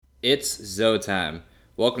It's Zoe time.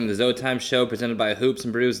 Welcome to the Zoe Time Show presented by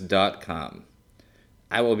hoopsandbrews.com.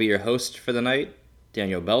 I will be your host for the night,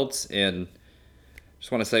 Daniel Belts, and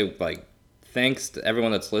just want to say, thanks to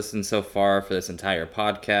everyone that's listened so far for this entire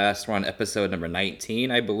podcast. We're on episode number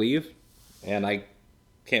 19, I believe, and I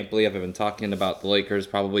can't believe I've been talking about the Lakers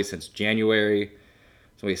probably since January.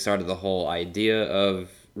 So we started the whole idea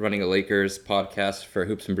of running a Lakers podcast for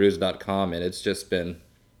hoopsandbrews.com, and it's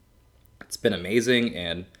been amazing.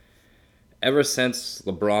 And ever since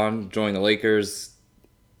LeBron joined the Lakers,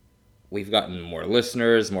 we've gotten more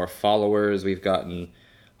listeners, more followers. We've gotten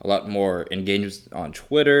a lot more engagement on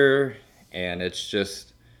Twitter, and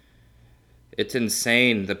it's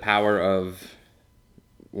insane the power of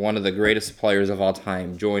one of the greatest players of all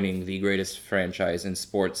time joining the greatest franchise in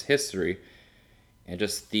sports history, and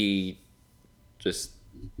just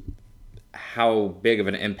how big of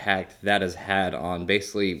an impact that has had on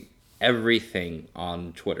basically everything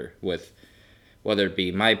on Twitter, with whether it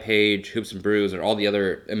be my page, Hoops and Brews, or all the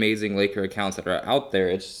other amazing Laker accounts that are out there.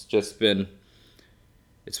 It's been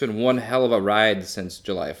one hell of a ride since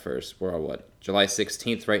July 1st. We're on July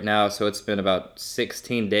 16th right now, so it's been about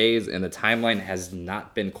 16 days, and the timeline has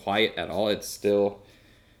not been quiet at all. It's still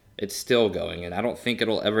going, and I don't think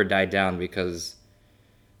it'll ever die down because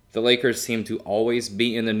the Lakers seem to always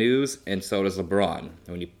be in the news, and so does LeBron.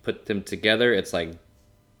 When you put them together, it's like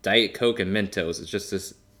Diet Coke and Mentos. It's just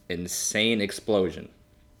this insane explosion.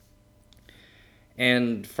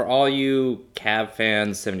 And for all you Cavs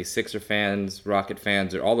fans, 76er fans, Rocket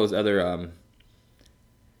fans, or all those other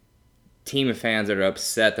team fans that are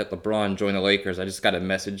upset that LeBron joined the Lakers, I just got a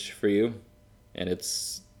message for you, and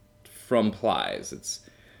it's from Plies. It's,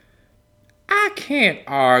 I can't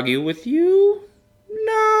argue with you.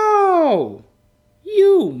 No!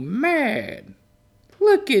 You mad.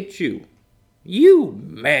 Look at you. You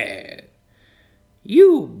mad.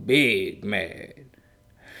 You big mad.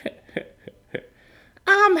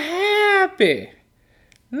 I'm happy.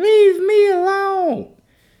 Leave me alone.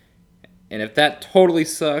 And if that totally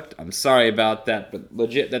sucked, I'm sorry about that, but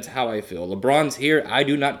legit, that's how I feel. LeBron's here. I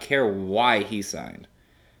do not care why he signed.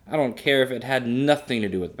 I don't care if it had nothing to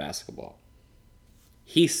do with basketball.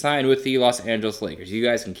 He signed with the Los Angeles Lakers. You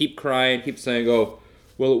guys can keep crying, keep saying, oh,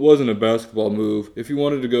 well, it wasn't a basketball move. If he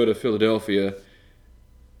wanted to go to Philadelphia,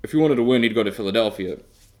 if he wanted to win, he'd go to Philadelphia.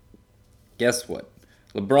 Guess what?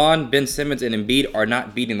 LeBron, Ben Simmons, and Embiid are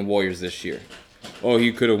not beating the Warriors this year. Oh,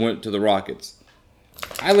 he could have went to the Rockets.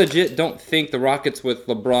 I legit don't think the Rockets with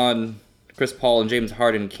LeBron, Chris Paul, and James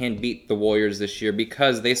Harden can beat the Warriors this year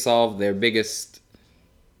because they solved their biggest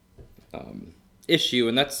issue,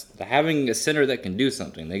 and that's having a center that can do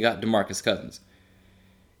something. They got DeMarcus Cousins.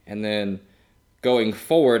 And then going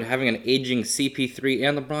forward, having an aging CP3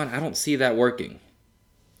 and LeBron, I don't see that working.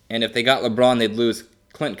 And if they got LeBron, they'd lose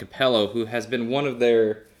Clint Capella, who has been one of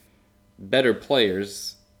their better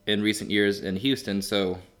players in recent years in Houston.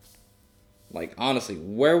 So, honestly,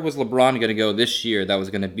 where was LeBron going to go this year that was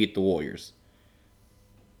going to beat the Warriors?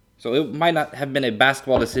 So it might not have been a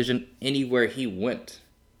basketball decision anywhere he went.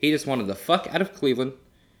 He just wanted the fuck out of Cleveland.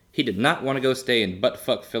 He did not want to go stay in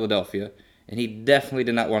butt-fuck Philadelphia. And he definitely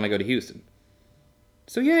did not want to go to Houston.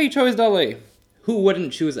 So yeah, he chose LA. Who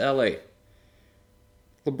wouldn't choose LA?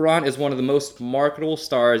 LeBron is one of the most marketable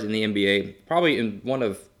stars in the NBA. Probably in one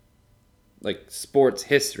of, sports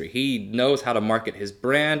history. He knows how to market his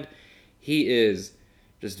brand. He is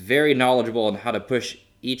just very knowledgeable on how to push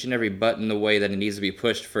each and every button the way that it needs to be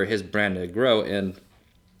pushed for his brand to grow. And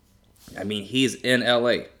he's in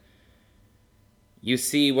LA. You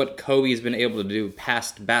see what Kobe's been able to do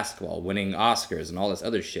past basketball, winning Oscars and all this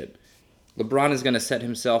other shit. LeBron is going to set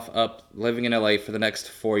himself up living in LA for the next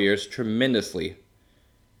 4 years tremendously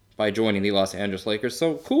by joining the Los Angeles Lakers.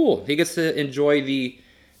 So cool. He gets to enjoy the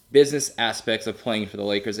business aspects of playing for the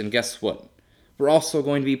Lakers. And guess what? We're also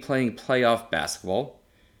going to be playing playoff basketball.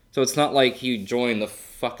 So it's not like he joined the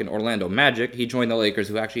fucking Orlando Magic. He joined the Lakers,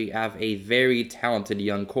 who actually have a very talented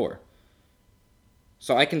young core.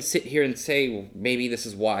 So I can sit here and say, well, maybe this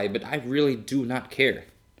is why, but I really do not care.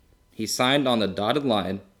 He signed on the dotted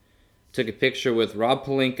line, took a picture with Rob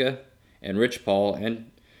Pelinka and Rich Paul,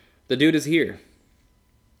 and the dude is here.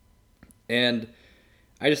 And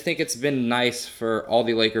I just think it's been nice for all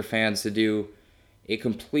the Laker fans to do a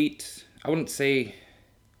complete, I don't think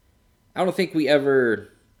we ever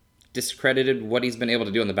discredited what he's been able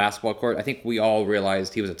to do on the basketball court. I think we all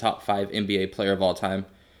realized he was a top 5 NBA player of all time.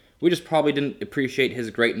 We just probably didn't appreciate his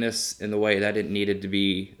greatness in the way that it needed to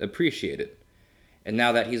be appreciated. And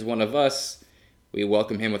now that he's one of us, we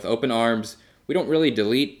welcome him with open arms. We don't really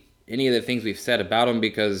delete any of the things we've said about him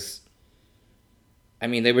because,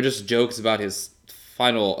 they were just jokes about his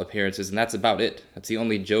final appearances, and that's about it. That's the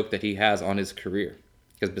only joke that he has on his career.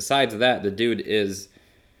 Because besides that, the dude is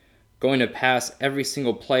going to pass every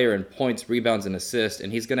single player in points, rebounds, and assists,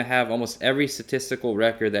 and he's going to have almost every statistical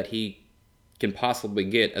record that he can possibly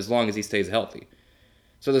get as long as he stays healthy.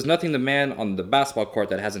 So there's nothing the man on the basketball court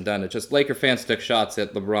that hasn't done. It's just Laker fans took shots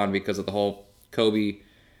at LeBron because of the whole Kobe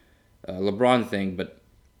LeBron thing, but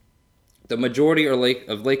the majority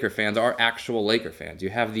of Laker fans are actual Laker fans. You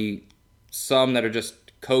have some that are just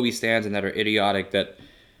Kobe stans and that are idiotic, that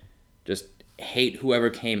just hate whoever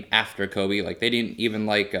came after Kobe. Like, they didn't even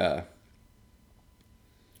like, what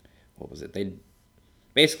was it? They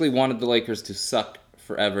basically wanted the Lakers to suck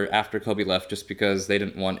forever after Kobe left just because they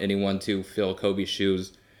didn't want anyone to fill Kobe's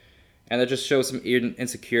shoes. And that just shows some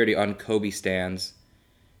insecurity on Kobe stans.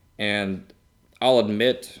 And I'll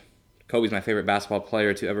admit, Kobe's my favorite basketball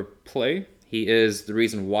player to ever play. He is the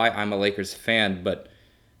reason why I'm a Lakers fan, but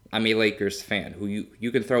I'm a Lakers fan. Who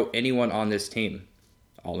you can throw anyone on this team,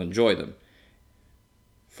 I'll enjoy them.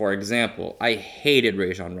 For example, I hated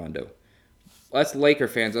Rajon Rondo. Us Laker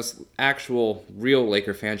fans, us actual real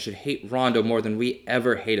Laker fans, should hate Rondo more than we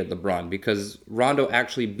ever hated LeBron, because Rondo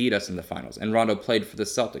actually beat us in the finals, and Rondo played for the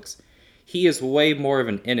Celtics. He is way more of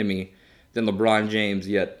an enemy than LeBron James,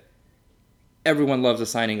 yet everyone loves the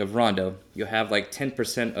signing of Rondo. You'll have like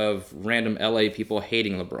 10% of random LA people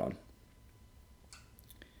hating LeBron.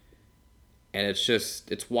 And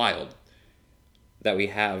it's wild that we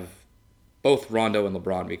have both Rondo and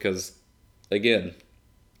LeBron, because, again,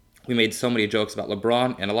 we made so many jokes about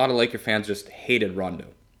LeBron, and a lot of Laker fans just hated Rondo.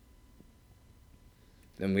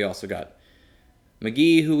 Then we also got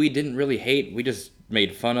McGee, who we didn't really hate. We just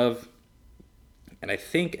made fun of. And I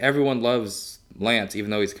think everyone loves Lance,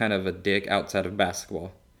 even though he's kind of a dick outside of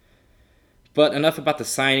basketball. But enough about the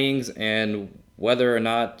signings and whether or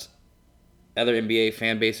not other NBA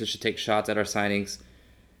fan bases should take shots at our signings.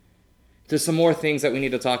 There's some more things that we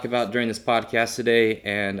need to talk about during this podcast today,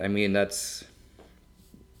 and I mean, that's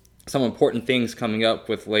some important things coming up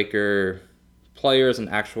with Laker players and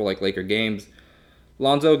actual Laker games.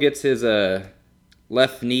 Lonzo gets his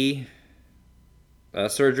left knee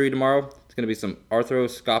surgery tomorrow. It's going to be some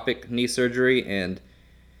arthroscopic knee surgery, and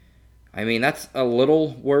I mean, that's a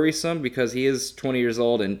little worrisome because he is 20 years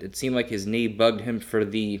old, and it seemed like his knee bugged him for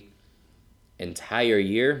the entire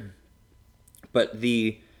year. But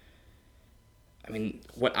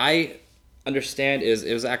what I understand is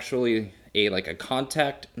it was actually a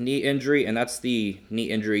contact knee injury, and that's the knee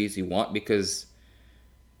injuries you want, because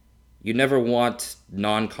you never want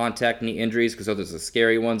non-contact knee injuries, because those are the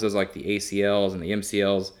scary ones. Those are like the ACLs and the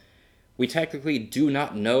MCLs. We technically do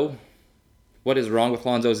not know what is wrong with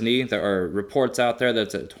Lonzo's knee. There are reports out there that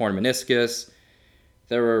it's a torn meniscus.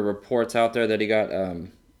 There were reports out there that he got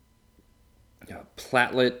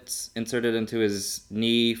platelets inserted into his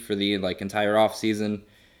knee for the entire off season.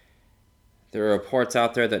 There are reports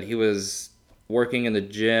out there that he was working in the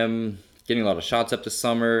gym, getting a lot of shots up this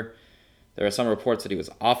summer. There are some reports that he was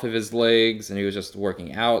off of his legs and he was just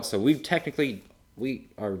working out. So we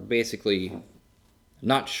are basically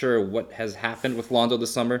not sure what has happened with Lonzo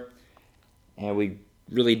this summer, and we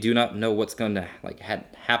really do not know what's going to had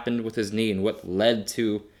happened with his knee and what led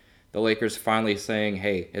to the Lakers finally saying,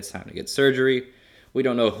 "Hey, it's time to get surgery." We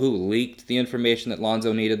don't know who leaked the information that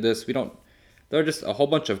Lonzo needed this. There are just a whole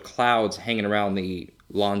bunch of clouds hanging around the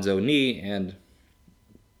Lonzo knee, and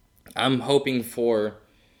I'm hoping for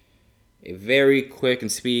a very quick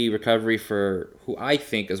and speedy recovery for who I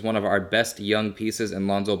think is one of our best young pieces in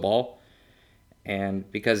Lonzo Ball. And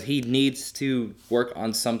because he needs to work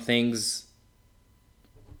on some things,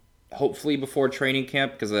 hopefully before training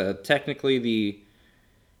camp, because technically the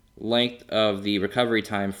length of the recovery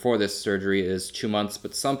time for this surgery is 2 months,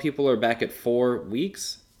 but some people are back at 4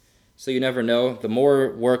 weeks. So you never know. The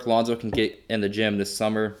more work Lonzo can get in the gym this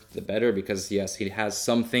summer, the better, because yes, he has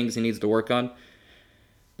some things he needs to work on.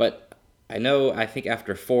 But I think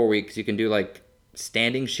after 4 weeks you can do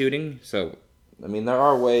standing shooting. So, I mean, there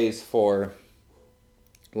are ways for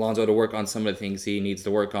Lonzo to work on some of the things he needs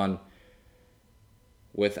to work on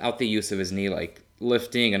without the use of his knee, like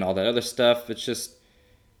lifting and all that other stuff. It's just,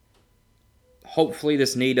 hopefully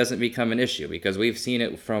this knee doesn't become an issue, because we've seen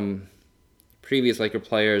it from previous Laker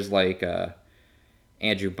players like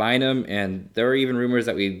Andrew Bynum, and there are even rumors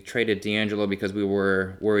that we traded D'Angelo because we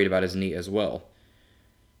were worried about his knee as well.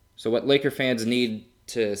 So what Laker fans need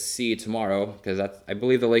to see tomorrow, because I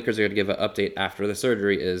believe the Lakers are going to give an update after the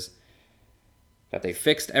surgery, is that they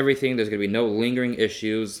fixed everything. There's going to be no lingering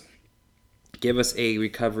issues. Give us a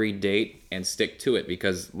recovery date and stick to it,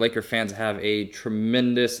 because Laker fans have a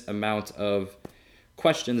tremendous amount of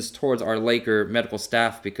questions towards our Laker medical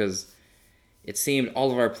staff, because it seemed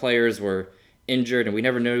all of our players were injured, and we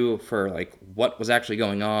never knew for like what was actually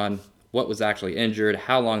going on, what was actually injured,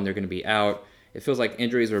 how long they're going to be out. It feels like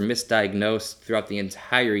injuries were misdiagnosed throughout the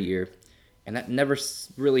entire year, and that never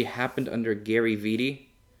really happened under Gary Vitti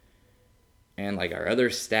and like our other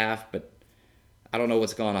staff. But I don't know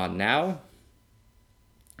what's going on now.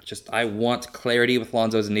 Just I want clarity with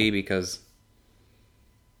Lonzo's knee because,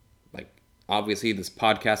 like, obviously this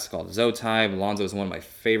podcast is called Zoe Time. Lonzo is one of my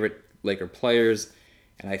favorite Laker players,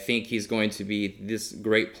 and I think he's going to be this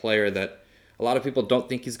great player that a lot of people don't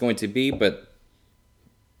think he's going to be, but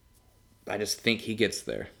I just think he gets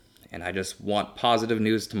there. And I just want positive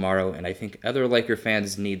news tomorrow, and I think other Laker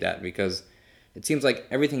fans need that because it seems like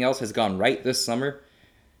everything else has gone right this summer.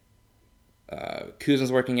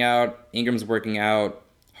 Kuzma's working out, Ingram's working out,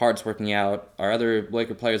 Hart's working out. Our other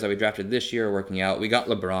Laker players that we drafted this year are working out. We got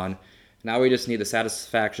LeBron. Now we just need the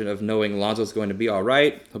satisfaction of knowing Lonzo's going to be all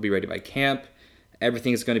right. He'll be ready by camp.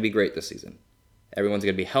 Everything's going to be great this season. Everyone's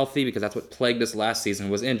going to be healthy because that's what plagued us last season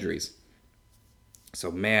was injuries.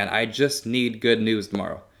 So, man, I just need good news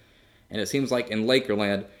tomorrow. And it seems like in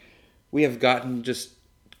Lakerland, we have gotten just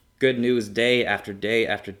good news day after day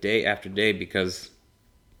after day after day because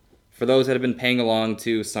for those that have been paying along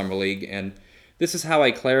to Summer League, and this is how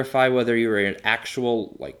I clarify whether you're an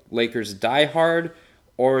actual like Lakers diehard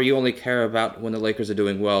or you only care about when the Lakers are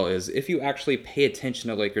doing well, is if you actually pay attention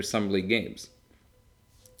to Lakers Summer League games.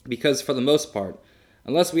 Because for the most part,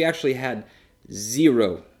 unless we actually had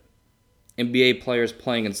zero NBA players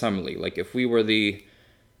playing in Summer League, like if we were the,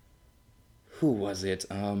 who was it?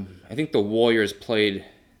 I think the Warriors played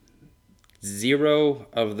zero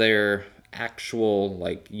of their actual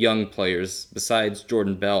like young players besides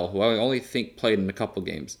Jordan Bell, who I only think played in a couple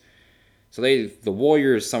games. So the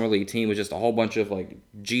Warriors Summer League team was just a whole bunch of like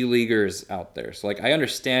G Leaguers out there. So like I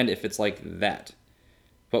understand if it's like that.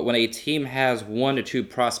 But when a team has 1 to 2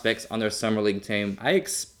 prospects on their Summer League team, I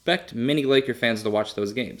expect many Laker fans to watch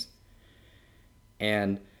those games.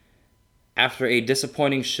 And after a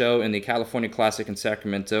disappointing show in the California Classic in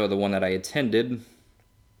Sacramento, the one that I attended,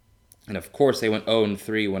 and of course they went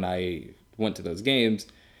 0-3 when I went to those games,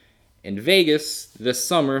 in Vegas this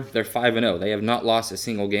summer, they're 5-0. They have not lost a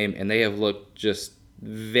single game, and they have looked just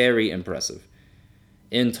very impressive.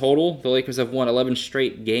 In total, the Lakers have won 11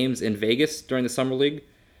 straight games in Vegas during the Summer League.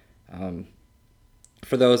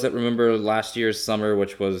 For those that remember last year's summer,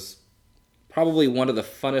 which was probably one of the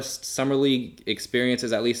funnest Summer League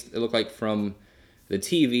experiences, at least it looked like from the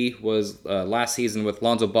TV, was last season with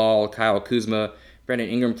Lonzo Ball, Kyle Kuzma, Brandon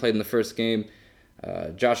Ingram played in the first game,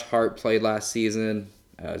 Josh Hart played last season,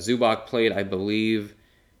 Zubac played, I believe,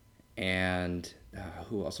 and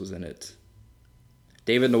who else was in it?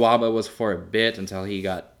 David Nwaba was for a bit until he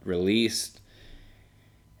got released.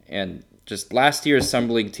 And just last year's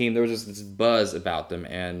Summer League team, there was just this buzz about them.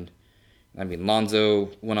 And, I mean,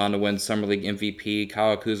 Lonzo went on to win Summer League MVP.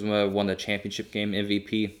 Kyle Kuzma won the championship game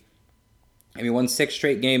MVP. And we won 6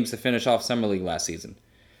 straight games to finish off Summer League last season.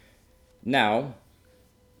 Now,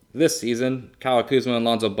 this season, Kyle Kuzma and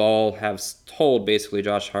Lonzo Ball have told basically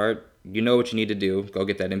Josh Hart, you know what you need to do, go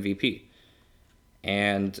get that MVP.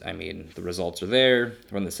 And, I mean, the results are there.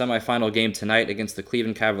 We're in the semifinal game tonight against the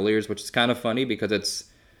Cleveland Cavaliers, which is kind of funny because it's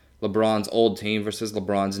LeBron's old team versus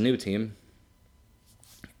LeBron's new team.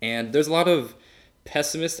 And there's a lot of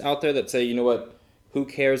pessimists out there that say, you know what, who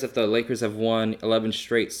cares if the Lakers have won 11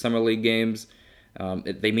 straight Summer League games?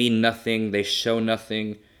 They mean nothing. They show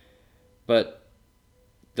nothing. But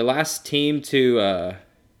the last team to,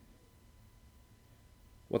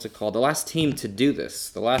 The last team to do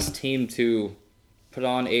this, the last team to put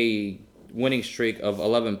on a winning streak of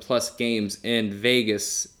 11-plus games in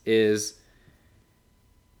Vegas is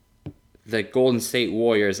the Golden State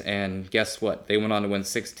Warriors, and guess what? They went on to win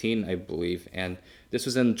 16, I believe, and this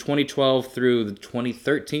was in 2012 through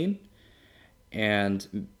 2013,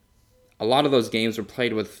 and a lot of those games were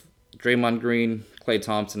played with Draymond Green, Klay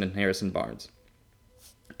Thompson, and Harrison Barnes.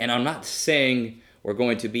 And I'm not saying we're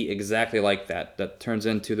going to be exactly like that. That turns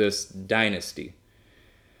into this dynasty.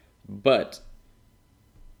 But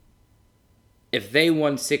if they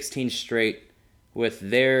won 16 straight with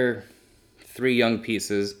their 3 young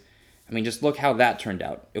pieces, I mean, just look how that turned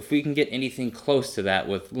out. If we can get anything close to that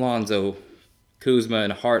with Lonzo, Kuzma,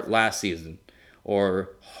 and Hart last season, or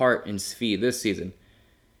Hart and Svi this season,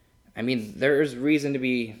 I mean, there's reason to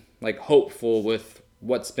be like hopeful with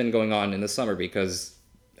what's been going on in the summer because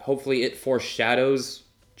hopefully it foreshadows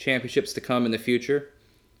championships to come in the future.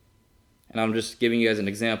 And I'm just giving you guys an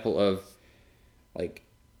example of like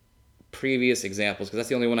previous examples because that's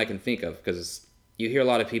the only one I can think of because you hear a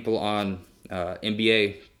lot of people on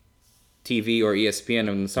NBA TV or ESPN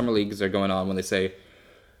when the summer leagues are going on when they say,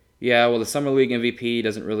 yeah, well, the summer league MVP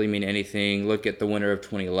doesn't really mean anything. Look at the winner of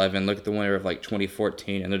 2011. Look at the winner of like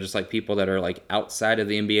 2014. And they're just like people that are like outside of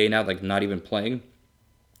the NBA now, like not even playing.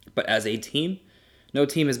 But as a team, no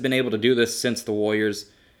team has been able to do this since the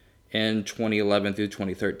Warriors in 2011 through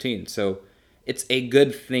 2013. So it's a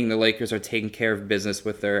good thing the Lakers are taking care of business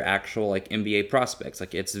with their actual like NBA prospects.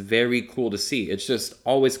 Like it's very cool to see. It's just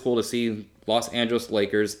always cool to see Los Angeles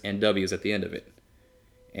Lakers and W's at the end of it.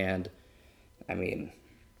 And I mean,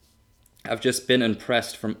 I've just been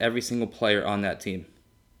impressed from every single player on that team.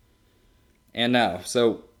 And now,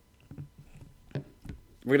 so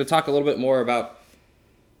we're going to talk a little bit more about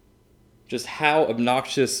just how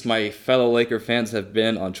obnoxious my fellow Laker fans have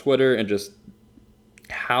been on Twitter and just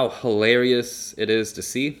how hilarious it is to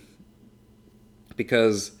see.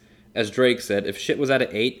 Because, as Drake said, if shit was at an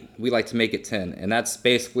 8, we like to make it 10. And that's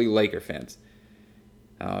basically Laker fans.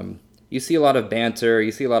 You see a lot of banter,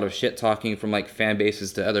 you see a lot of shit talking from like fan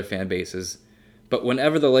bases to other fan bases. But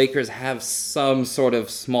whenever the Lakers have some sort of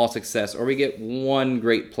small success or we get one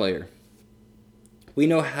great player, we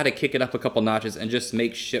know how to kick it up a couple notches and just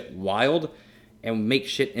make shit wild and make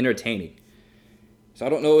shit entertaining. So I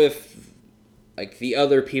don't know if like the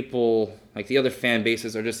other people, like the other fan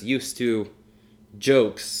bases are just used to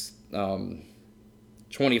jokes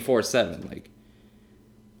 24/7. Like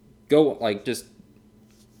go like just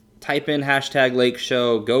type in hashtag Lake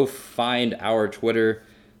Show. Go find our Twitter.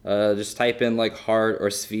 Just type in like Hart or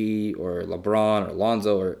Svi or LeBron or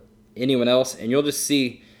Lonzo or anyone else, and you'll just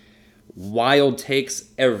see wild takes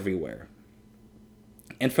everywhere.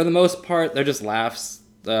 And for the most part, they're just laughs.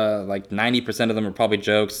 Like 90% of them are probably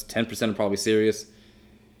jokes. 10% are probably serious.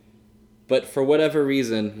 But for whatever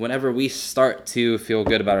reason, whenever we start to feel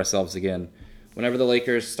good about ourselves again, whenever the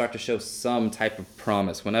Lakers start to show some type of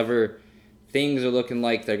promise, whenever things are looking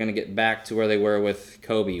like they're going to get back to where they were with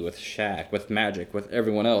Kobe, with Shaq, with Magic, with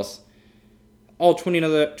everyone else, all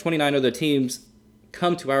 29 other teams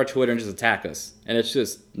come to our Twitter and just attack us. And it's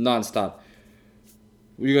just nonstop.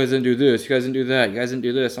 You guys didn't do this. You guys didn't do that. You guys didn't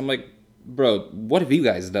do this. I'm like, bro, what have you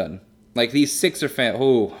guys done? Like these Sixer fans,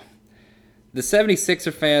 the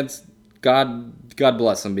 76er fans, God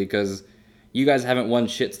bless them, because you guys haven't won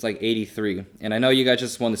shit since like 83. And I know you guys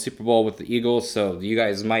just won the Super Bowl with the Eagles, so you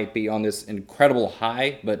guys might be on this incredible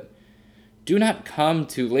high, but do not come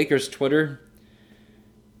to Lakers Twitter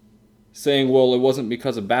saying, well, it wasn't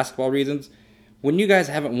because of basketball reasons, when you guys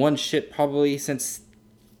haven't won shit probably since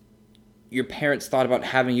your parents thought about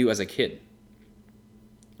having you as a kid.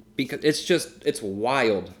 Because it's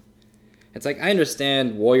wild. It's like, I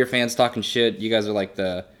understand Warrior fans talking shit. You guys are like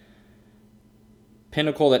the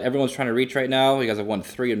pinnacle that everyone's trying to reach right now. You guys have won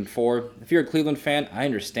 3 and 4. If you're a Cleveland fan, I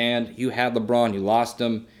understand. You had LeBron, you lost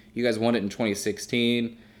him. You guys won it in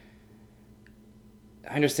 2016.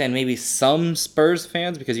 I understand maybe some Spurs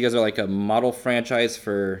fans because you guys are like a model franchise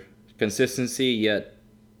for consistency, yet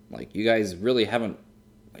like you guys really haven't,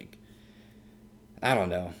 like, I don't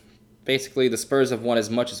know. Basically, the Spurs have won as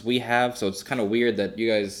much as we have, so it's kind of weird that you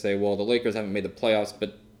guys say, well, the Lakers haven't made the playoffs,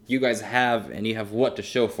 but you guys have, and you have what to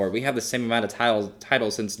show for it. We have the same amount of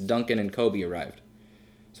titles since Duncan and Kobe arrived.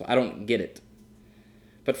 So I don't get it.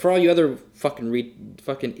 But for all you other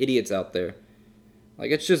fucking idiots out there, like,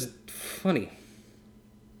 it's just funny.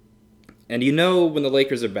 And you know when the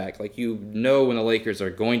Lakers are back. Like, you know when the Lakers are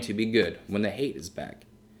going to be good. When the hate is back.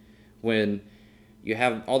 When you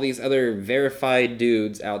have all these other verified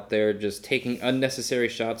dudes out there just taking unnecessary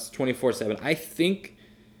shots 24/7. I think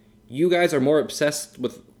you guys are more obsessed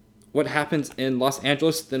with what happens in Los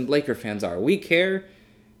Angeles than Laker fans are. We care.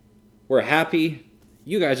 We're happy.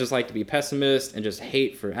 You guys just like to be pessimists and just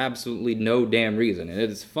hate for absolutely no damn reason. And it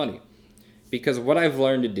is funny. Because what I've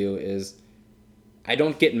learned to do is I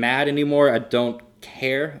don't get mad anymore. I don't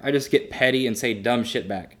care. I just get petty and say dumb shit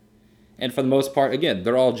back. And for the most part, again,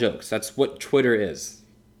 they're all jokes. That's what Twitter is.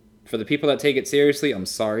 For the people that take it seriously, I'm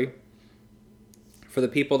sorry. For the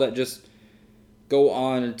people that just go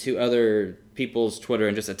on to other people's Twitter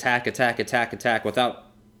and just attack without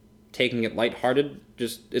taking it lighthearted,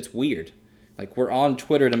 just, it's weird. Like, we're on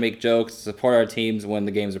Twitter to make jokes, support our teams when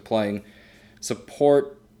the games are playing,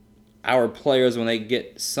 support our players when they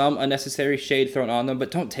get some unnecessary shade thrown on them,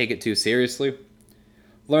 but don't take it too seriously.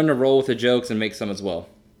 Learn to roll with the jokes and make some as well.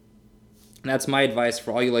 And that's my advice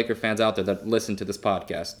for all you Laker fans out there that listen to this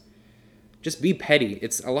podcast. Just be petty.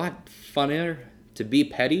 It's a lot funnier to be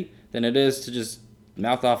petty than it is to just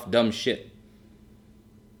mouth off dumb shit.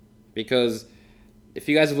 Because if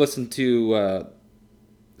you guys have listened to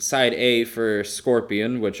Side A for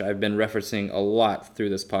Scorpion, which I've been referencing a lot through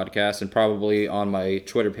this podcast and probably on my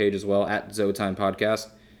Twitter page as well, at Zotime Podcast.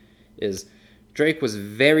 is Drake was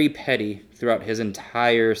very petty throughout his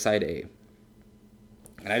entire side A.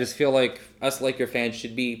 And I just feel like us Laker fans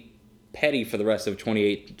should be petty for the rest of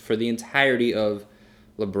 28, for the entirety of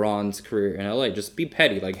LeBron's career in LA. Just be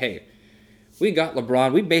petty. Like, hey, we got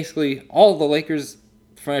LeBron. We basically, all the Lakers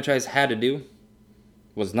franchise had to do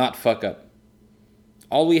was not fuck up.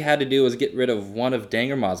 All we had to do was get rid of one of Deng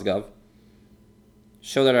or Mozgov,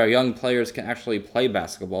 show that our young players can actually play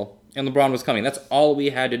basketball, and LeBron was coming. That's all we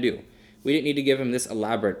had to do. We didn't need to give him this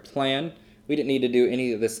elaborate plan. We didn't need to do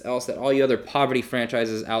any of this else that all the other poverty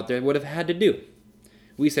franchises out there would have had to do.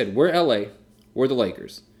 We said, we're LA, we're the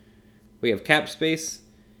Lakers. We have cap space,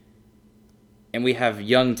 and we have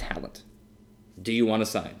young talent. Do you want to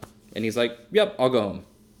sign? And he's like, yep, I'll go home.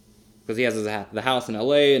 Because he has the house in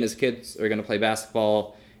LA, and his kids are going to play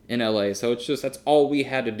basketball in LA. So it's just, that's all we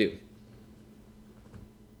had to do.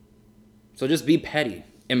 So just be petty.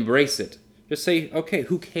 Embrace it. Just say, okay,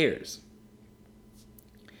 who cares?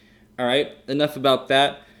 All right, enough about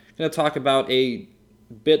that. I'm going to talk about a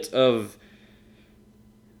bit of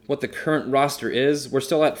what the current roster is. We're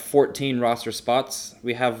still at 14 roster spots.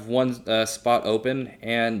 We have one spot open,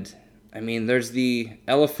 and I mean, there's the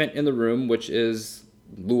elephant in the room, which is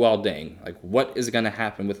Luol Deng. Like, what is going to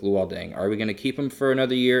happen with Luol Deng? Are we going to keep him for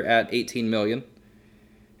another year at $18 million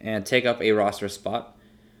and take up a roster spot?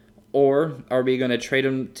 Or are we going to trade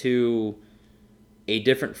him to a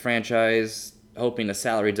different franchise, hoping to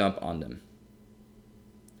salary dump on them?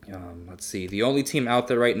 Let's see. The only team out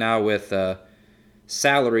there right now with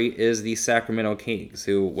salary is the Sacramento Kings,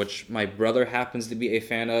 which my brother happens to be a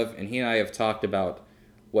fan of, and he and I have talked about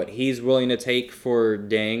what he's willing to take for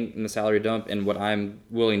Deng in the salary dump and what I'm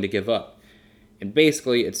willing to give up. And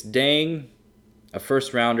basically, it's Deng, a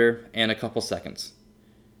first rounder, and a couple seconds.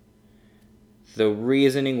 The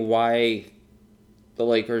reasoning why the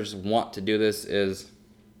Lakers want to do this is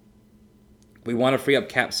we want to free up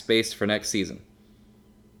cap space for next season.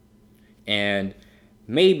 And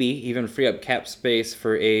maybe even free up cap space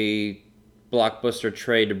for a blockbuster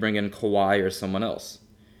trade to bring in Kawhi or someone else.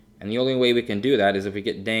 And the only way we can do that is if we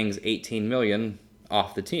get Deng's $18 million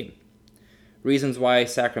off the team. Reasons why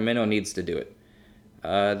Sacramento needs to do it.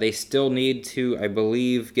 They still need to, I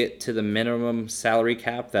believe, get to the minimum salary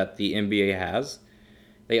cap that the NBA has.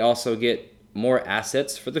 They also get more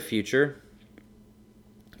assets for the future.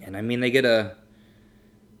 And I mean, they get a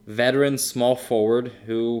veteran small forward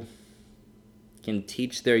who can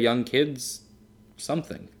teach their young kids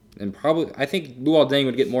something. And probably, I think Luol Deng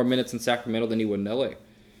would get more minutes in Sacramento than he would in LA.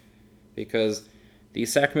 Because the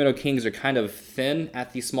Sacramento Kings are kind of thin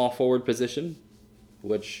at the small forward position,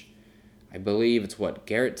 which I believe it's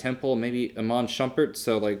Garrett Temple, maybe Iman Shumpert.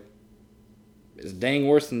 So, like, is Deng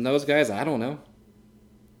worse than those guys? I don't know.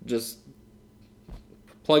 Just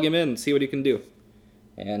plug him in and see what he can do.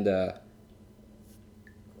 And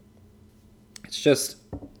it's just,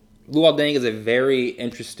 Luol Deng is a very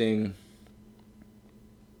interesting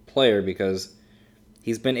player because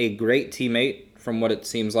he's been a great teammate from what it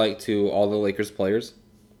seems like to all the Lakers players.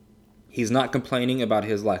 He's not complaining about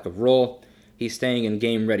his lack of role. He's staying in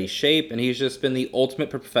game-ready shape, and he's just been the ultimate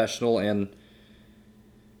professional, and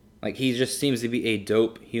like, he just seems to be a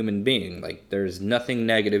dope human being. Like, there's nothing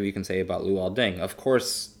negative you can say about Luol Deng. Of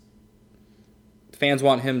course, fans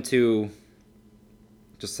want him to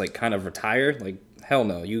just, like, kind of retire. Like, hell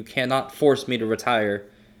no. You cannot force me to retire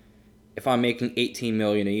if I'm making $18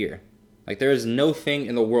 million a year. Like, there is no thing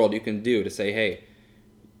in the world you can do to say, hey,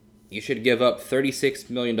 you should give up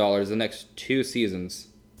 $36 million the next 2 seasons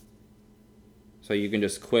so you can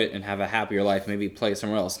just quit and have a happier life, maybe play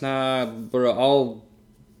somewhere else. Nah, bro, I'll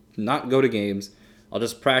not go to games. I'll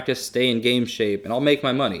just practice, stay in game shape, and I'll make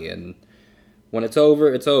my money. And when it's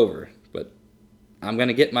over, it's over. But I'm going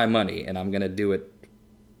to get my money, and I'm going to do it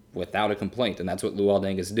without a complaint, and that's what Luol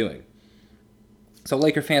Deng is doing. So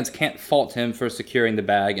Laker fans can't fault him for securing the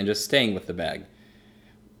bag and just staying with the bag.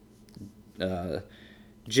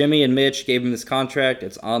 Jimmy and Mitch gave him this contract.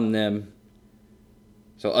 It's on them.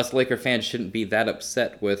 So us Laker fans shouldn't be that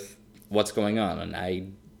upset with what's going on. And I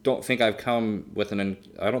don't think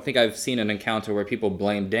I've seen an encounter where people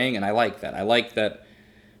blame Deng, and I like that. I like that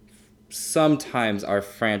sometimes our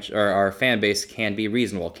fan base can be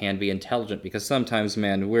reasonable, can be intelligent, because sometimes,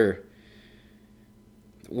 man, we're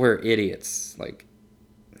idiots. Like,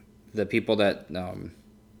 the people that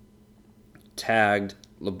tagged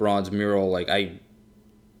LeBron's mural,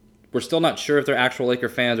 we're still not sure if they're actual Laker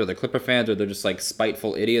fans or they're Clipper fans, or they're just like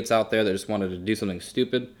spiteful idiots out there that just wanted to do something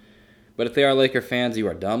stupid. But if they are Laker fans, you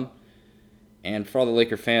are dumb. And for all the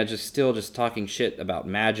Laker fans just talking shit about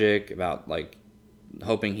Magic, about like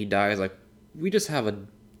hoping he dies, like, we just have a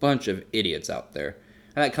bunch of idiots out there.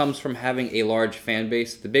 And that comes from having a large fan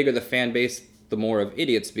base. The bigger the fan base, the more of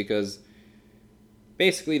idiots, because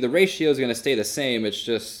basically the ratio is going to stay the same. It's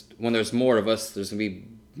just when there's more of us, there's going to be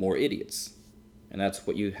more idiots. And that's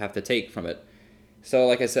what you have to take from it. So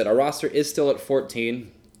like I said, our roster is still at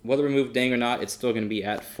 14. Whether we move Deng or not, it's still going to be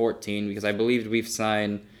at 14 because I believe we've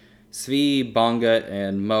signed Svi, Bonga,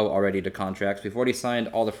 and Mo already to contracts. We've already signed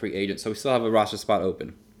all the free agents, so we still have a roster spot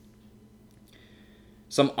open.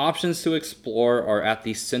 Some options to explore are at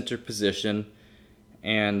the center position,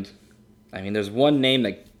 and I mean, there's one name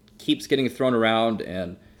that keeps getting thrown around,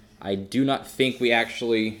 and I do not think we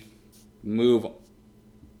actually move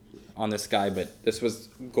on this guy, but this was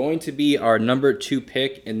going to be our number 2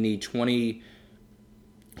 pick in the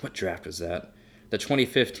what draft was that? The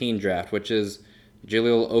 2015 draft, which is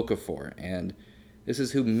Jahlil Okafor. And this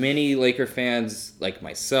is who many Laker fans, like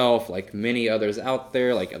myself, like many others out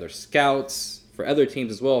there, like other scouts for other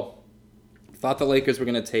teams as well, thought the Lakers were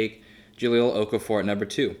going to take Jahlil Okafor at number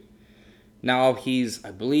 2. Now he's,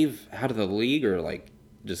 I believe, out of the league or like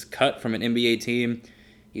just cut from an NBA team.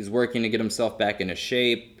 He's working to get himself back into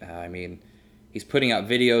shape. I mean, he's putting out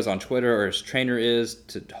videos on Twitter, or his trainer is,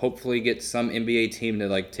 to hopefully get some NBA team to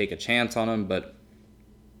like take a chance on him. But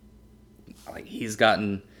like he's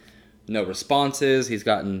gotten no responses. He's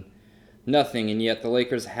gotten nothing, and yet the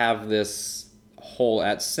Lakers have this hole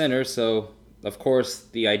at center. So of course,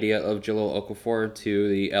 the idea of Jahlil Okafor to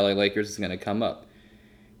the LA Lakers is going to come up.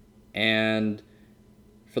 And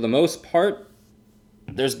for the most part,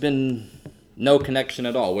 there's been no connection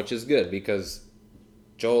at all, which is good because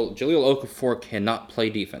Jahlil Okafor cannot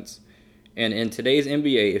play defense. And in today's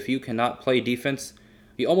NBA, if you cannot play defense,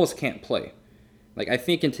 you almost can't play. Like, I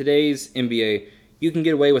think in today's NBA, you can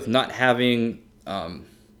get away with not having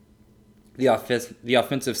the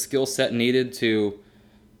offensive skill set needed to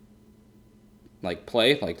like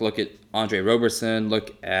play. Like, look at Andre Roberson.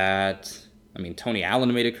 Look at, Tony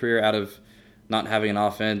Allen made a career out of not having an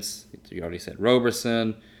offense. You already said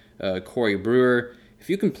Roberson, Corey Brewer. If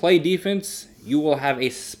you can play defense, you will have a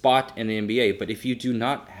spot in the NBA. But if you do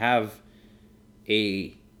not have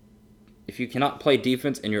if you cannot play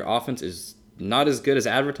defense and your offense is not as good as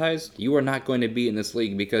advertised, you are not going to be in this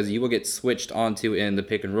league because you will get switched onto in the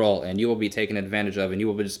pick and roll and you will be taken advantage of and you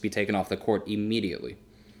will just be taken off the court immediately.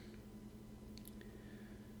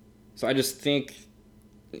 So I just think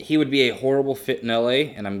he would be a horrible fit in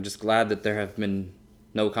LA, and I'm just glad that there have been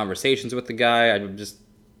no conversations with the guy. I would just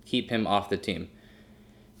keep him off the team.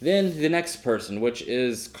 Then the next person, which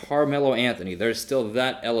is Carmelo Anthony. There's still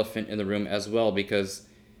that elephant in the room as well because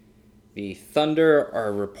the Thunder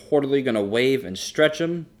are reportedly going to waive and stretch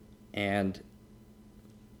him, and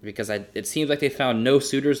because it seems like they found no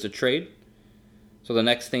suitors to trade. So the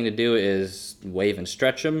next thing to do is waive and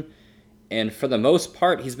stretch him. And for the most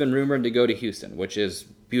part, he's been rumored to go to Houston, which is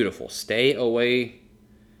beautiful. Stay away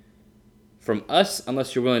from us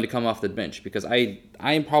unless you're willing to come off the bench, because I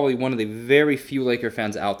am probably one of the very few Laker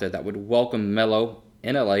fans out there that would welcome Melo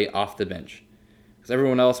in LA off the bench. Because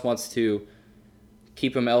everyone else wants to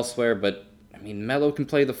keep him elsewhere, but Melo can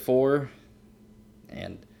play the 4,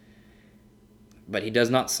 but he does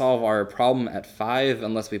not solve our problem at 5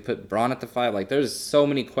 unless we put Braun at the 5. Like, there's so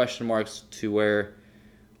many question marks to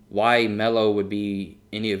why Melo would be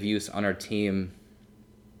any of use on our team.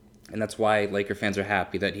 And that's why Laker fans are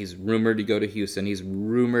happy that he's rumored to go to Houston. He's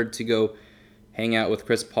rumored to go hang out with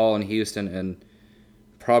Chris Paul in Houston and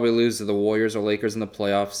probably lose to the Warriors or Lakers in the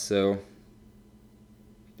playoffs. So,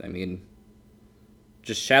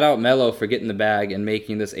 just shout out Melo for getting the bag and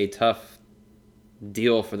making this a tough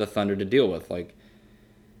deal for the Thunder to deal with. Like,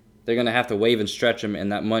 they're going to have to waive and stretch him,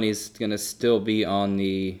 and that money's going to still be on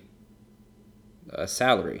the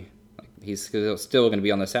salary. Like, he's still going to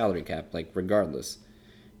be on the salary cap, like, regardless.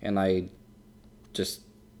 And I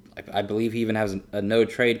believe he even has a no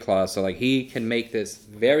trade clause, so like he can make this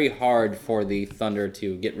very hard for the Thunder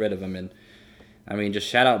to get rid of him. And just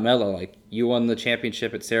shout out Melo. Like, you won the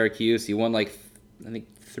championship at Syracuse. You won like I think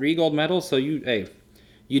 3 gold medals. So you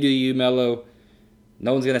do you, Melo.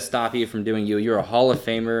 No one's gonna stop you from doing you. You're a Hall of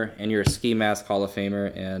Famer, and you're a ski mask Hall of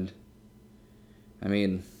Famer. And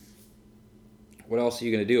what else are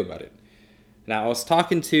you gonna do about it? Now, I was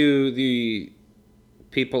talking to the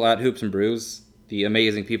people at Hoops and Brews, the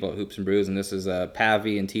amazing people at Hoops and Brews, and this is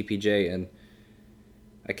Pavi and TPJ, and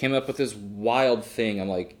I came up with this wild thing. I'm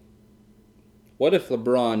like, what if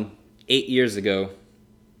LeBron 8 years ago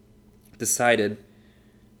decided,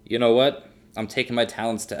 you know what, I'm taking my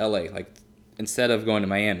talents to LA, like, instead of going to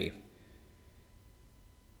Miami?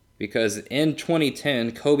 Because in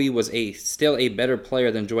 2010, Kobe was still a better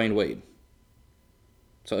player than Dwayne Wade.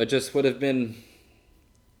 So it just would have been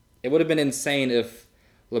insane if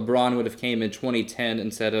LeBron would have came in 2010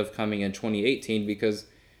 instead of coming in 2018, because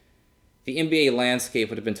the NBA landscape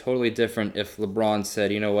would have been totally different if LeBron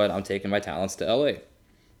said, you know what, I'm taking my talents to LA.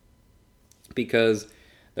 Because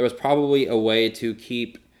there was probably a way to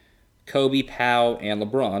keep Kobe, Powell, and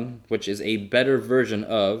LeBron, which is a better version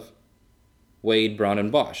of Wade, Braun,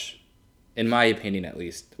 and Bosh, in my opinion at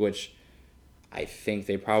least, which I think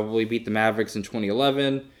they probably beat the Mavericks in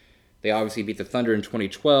 2011. They obviously beat the Thunder in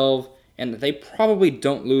 2012. And they probably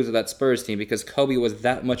don't lose to that Spurs team because Kobe was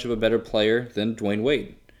that much of a better player than Dwayne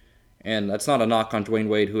Wade. And that's not a knock on Dwayne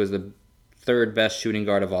Wade, who is the third best shooting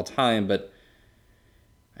guard of all time. But,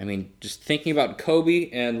 I mean, just thinking about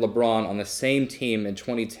Kobe and LeBron on the same team in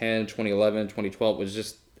 2010, 2011, 2012 was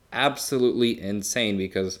just absolutely insane,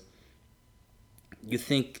 because you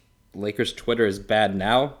think Lakers Twitter is bad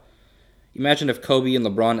now? Imagine if Kobe and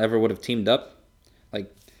LeBron ever would have teamed up.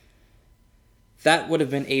 Like, that would have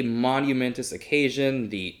been a monumentous occasion.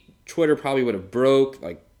 The Twitter probably would have broke.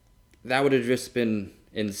 Like, that would have just been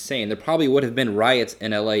insane. There probably would have been riots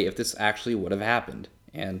in LA if this actually would have happened.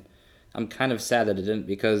 And I'm kind of sad that it didn't,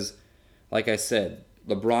 because, like I said,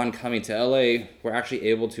 LeBron coming to LA, we're actually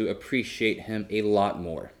able to appreciate him a lot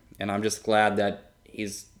more. And I'm just glad that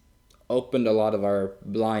he's opened a lot of our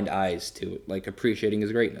blind eyes to, like, appreciating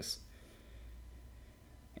his greatness.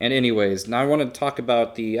 And anyways, now I want to talk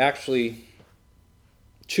about the actually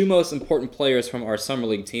two most important players from our Summer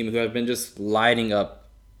League team who have been just lighting up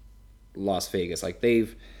Las Vegas. Like,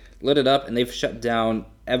 they've lit it up and they've shut down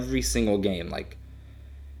every single game. Like,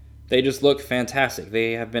 they just look fantastic.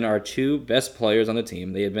 They have been our two best players on the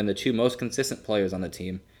team. They have been the two most consistent players on the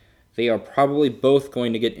team. They are probably both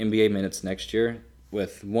going to get NBA minutes next year,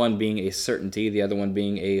 with one being a certainty, the other one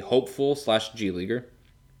being a hopeful / G Leaguer.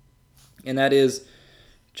 And that is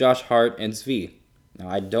Josh Hart and Svi. Now,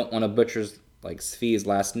 I don't want to butcher Svi's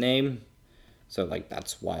last name, so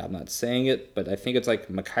that's why I'm not saying it, but I think it's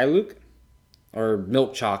Mikhailuk or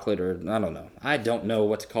Milk Chocolate, or I don't know. I don't know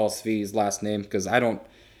what to call Svi's last name, because I don't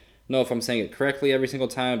know if I'm saying it correctly every single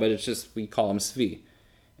time, but it's just we call him Svi.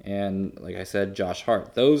 And like I said, Josh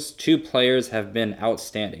Hart. Those two players have been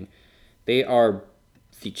outstanding. They are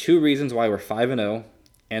the two reasons why we're 5-0,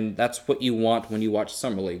 and that's what you want when you watch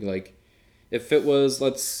Summer League. Like, if it was,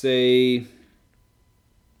 let's say,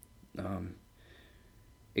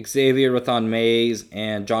 Xavier Mays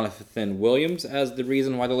and Jonathan Williams as the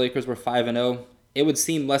reason why the Lakers were 5-0, it would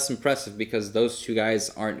seem less impressive, because those two guys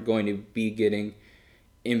aren't going to be getting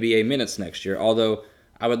NBA minutes next year. Although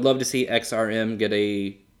I would love to see XRM get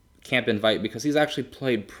a camp invite, because he's actually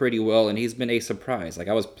played pretty well and he's been a surprise. Like,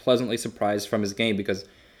 I was pleasantly surprised from his game, because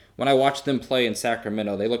when I watched them play in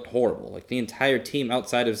Sacramento, they looked horrible. Like, the entire team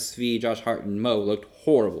outside of Svi, Josh Hart, and Mo looked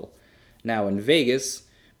horrible. Now in Vegas,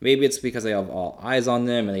 maybe it's because they have all eyes on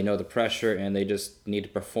them and they know the pressure and they just need to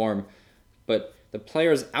perform. But the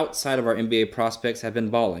players outside of our NBA prospects have been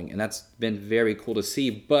balling, and that's been very cool to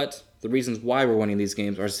see. But the reasons why we're winning these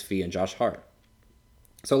games are Svi and Josh Hart.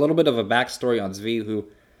 So a little bit of a backstory on Svi, who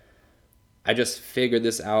I just figured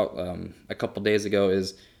this out a couple days ago,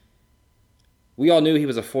 is we all knew he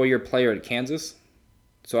was a 4-year player at Kansas.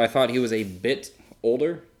 So I thought he was a bit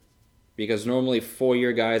older, because normally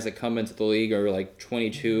 4-year guys that come into the league are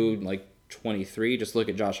 22, 23. Just look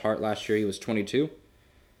at Josh Hart last year. He was 22.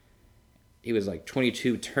 He was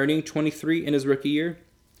 22 turning 23 in his rookie year.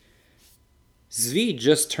 Svi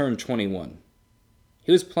just turned 21.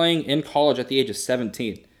 He was playing in college at the age of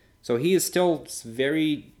 17. So he is still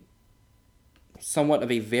somewhat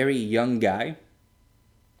of a very young guy.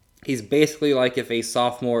 He's basically like if a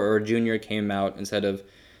sophomore or a junior came out instead of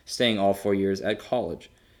staying all 4 years at college.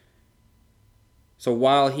 So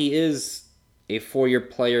while he is a 4-year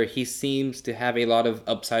player, he seems to have a lot of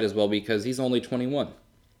upside as well, because he's only 21.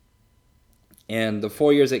 And the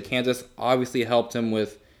 4 years at Kansas obviously helped him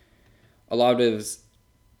with a lot of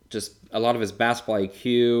his basketball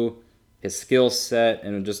IQ, his skill set,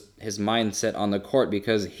 and just his mindset on the court,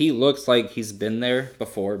 because he looks like he's been there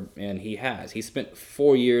before, and he has. He spent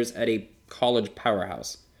 4 years at a college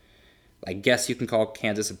powerhouse. I guess you can call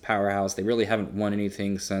Kansas a powerhouse. They really haven't won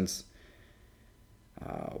anything since,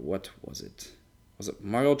 what was it? Was it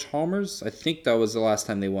Mario Chalmers? I think that was the last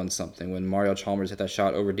time they won something, when Mario Chalmers hit that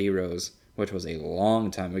shot over D Rose, which was a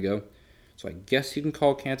long time ago. So I guess you can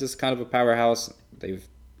call Kansas kind of a powerhouse. They've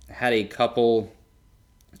had a couple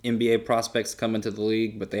NBA prospects come into the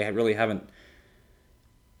league, but they really haven't,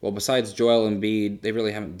 well, besides Joel Embiid, they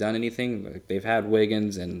really haven't done anything. They've had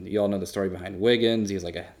Wiggins, and you all know the story behind Wiggins.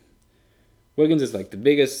 Wiggins is the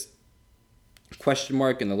biggest question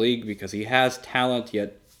mark in the league, because he has talent,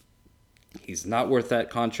 yet he's not worth that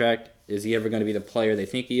contract. Is he ever going to be the player they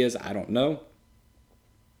think he is? I don't know.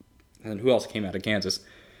 And who else came out of Kansas?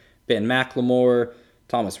 Ben McLemore,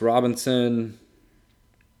 Thomas Robinson,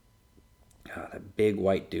 that big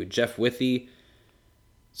white dude, Jeff Withey.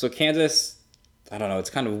 So Kansas, I don't know, it's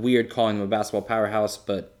kind of weird calling them a basketball powerhouse,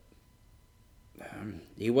 but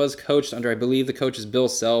he was coached under, I believe the coach is Bill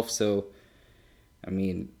Self, so, I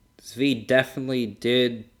mean, Svi definitely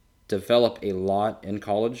did develop a lot in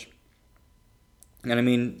college. And I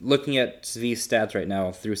mean, looking at Svi's stats right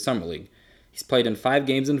now through Summer League, he's played in 5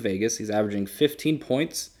 games in Vegas. He's averaging 15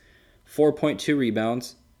 points, 4.2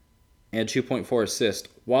 rebounds, and 2.4 assists,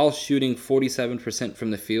 while shooting 47%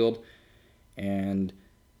 from the field, and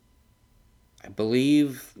I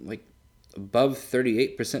believe like above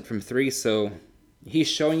 38% from 3. So he's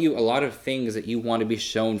showing you a lot of things that you want to be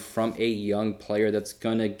shown from a young player that's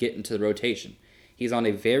going to get into the rotation. He's on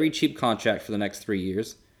a very cheap contract for the next 3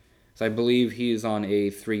 years. So I believe he's on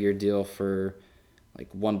a 3-year deal for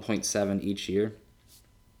like 1.7 each year.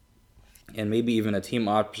 And maybe even a team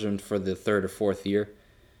option for the 3rd or 4th year.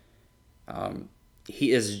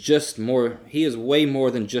 He is way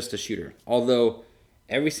more than just a shooter. Although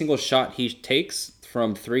every single shot he takes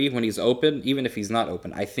from 3 when he's open, even if he's not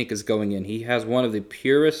open, I think is going in. He has one of the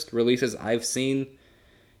purest releases I've seen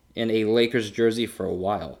in a Lakers jersey for a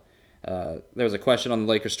while. There was a question on the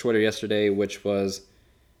Lakers Twitter yesterday, which was,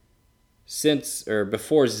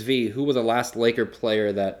 before Svi, who was the last Laker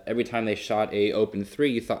player that every time they shot a open 3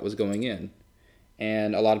 you thought was going in?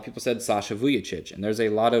 And a lot of people said Sasha Vujacic. And there's a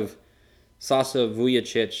lot of Sasha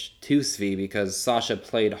Vujacic to Svi because Sasha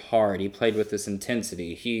played hard. He played with this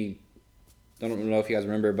intensity. I don't know if you guys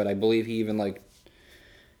remember, but I believe he even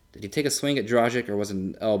did he take a swing at Dragic or was it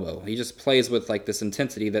an elbow? He just plays with like this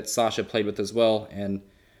intensity that Sasha played with as well. And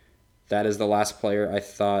that is the last player I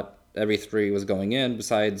thought every 3 was going in,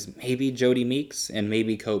 besides maybe Jody Meeks and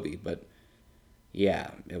maybe Kobe. But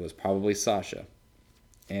yeah, it was probably Sasha.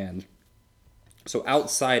 And so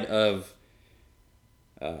outside of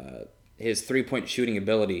his 3-point shooting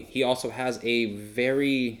ability, he also has a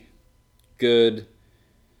very good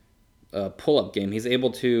pull-up game. He's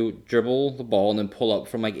able to dribble the ball and then pull up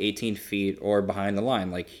from like 18 feet or behind the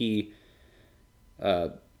line. Like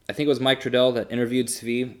I think it was Mike Trudell that interviewed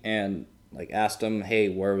Svi and like asked him, hey,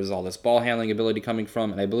 where was all this ball handling ability coming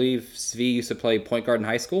from? And I believe Svi used to play point guard in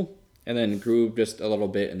high school and then grew just a little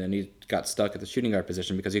bit, and then he got stuck at the shooting guard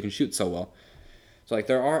position because he can shoot so well. So like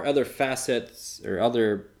there are other facets to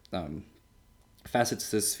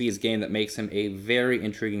Svi's game that makes him a very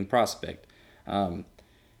intriguing prospect.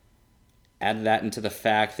 Add that into the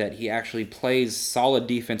fact that he actually plays solid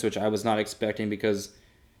defense, which I was not expecting because,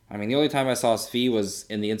 I mean, the only time I saw Svi was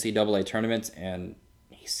in the NCAA tournaments, and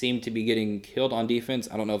he seemed to be getting killed on defense.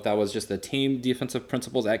 I don't know if that was just the team defensive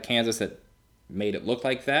principles at Kansas that made it look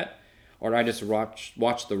like that, or I just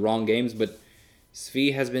watched the wrong games, but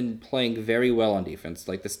Svi has been playing very well on defense.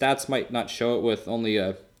 Like, the stats might not show it with only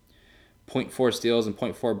 0.4 steals and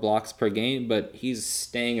 0.4 blocks per game, but he's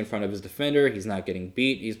staying in front of his defender. He's not getting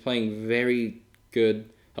beat. He's playing very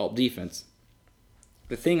good help defense.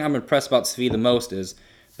 The thing I'm impressed about Svi the most is,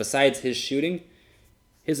 besides his shooting,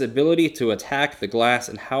 his ability to attack the glass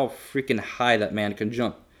and how freaking high that man can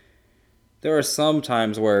jump. There are some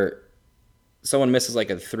times where someone misses like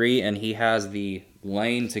a 3 and he has the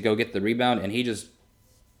lane to go get the rebound and he just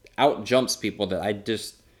out jumps people that I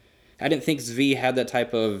didn't think Svi had that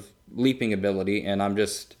type of leaping ability, and I'm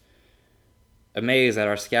just amazed that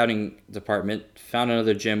our scouting department found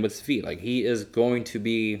another gem with Svi. Like, he is going to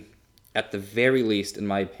be, at the very least, in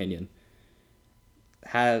my opinion,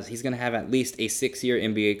 he's going to have at least a 6-year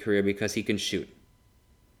NBA career because he can shoot.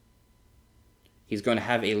 He's going to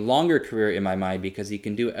have a longer career in my mind because he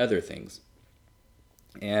can do other things.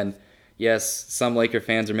 And yes, some Laker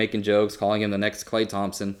fans are making jokes, calling him the next Klay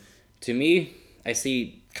Thompson. To me, I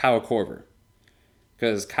see Kyle Korver.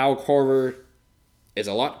 Because Kyle Korver is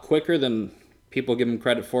a lot quicker than people give him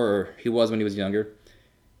credit for, or he was when he was younger.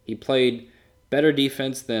 He played better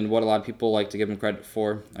defense than what a lot of people like to give him credit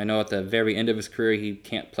for. I know at the very end of his career he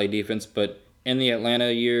can't play defense, but in the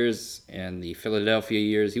Atlanta years and the Philadelphia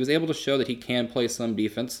years, he was able to show that he can play some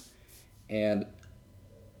defense. And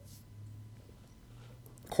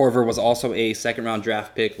Korver was also a second-round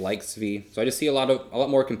draft pick like Svi. So I just see a lot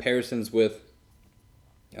more comparisons with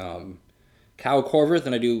Kyle Korver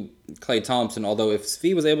than I do Klay Thompson. Although if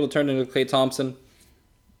Svi was able to turn into Klay Thompson,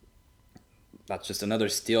 that's just another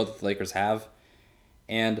steal that the Lakers have.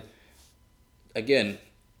 And again,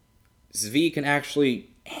 Svi can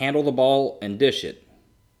actually handle the ball and dish it.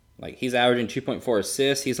 Like, he's averaging 2.4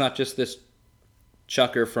 assists. He's not just this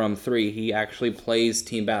chucker from 3. He actually plays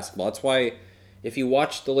team basketball. That's why if you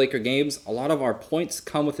watch the Laker games, a lot of our points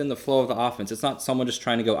come within the flow of the offense. It's not someone just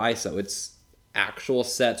trying to go ISO. It's actual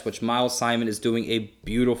sets, which Miles Simon is doing a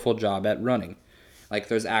beautiful job at running. Like,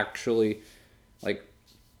 there's actually, like,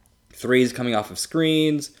 threes coming off of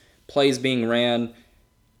screens, plays being ran,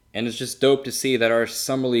 and it's just dope to see that our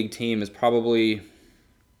Summer League team is probably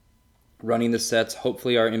running the sets.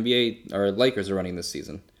 Hopefully our Lakers are running this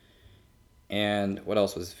season. And what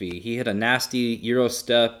else was V? He hit a nasty Euro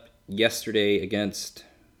step yesterday against,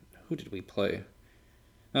 who did we play?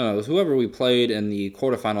 I don't know, it was whoever we played in the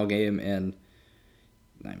quarterfinal game, and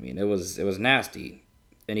I mean, it was nasty.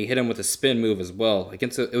 And he hit him with a spin move as well.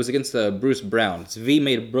 It was against Bruce Brown. V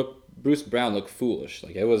made Bruce Brown look foolish.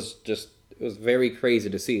 Like, it was very crazy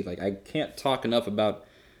to see. Like, I can't talk enough about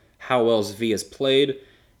how well V has played,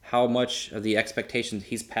 how much of the expectations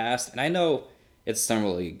he's passed. And I know it's Summer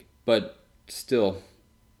League, but still,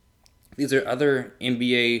 these are other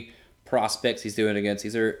NBA prospects he's doing against.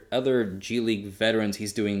 These are other G League veterans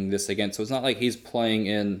he's doing this against. So it's not like he's playing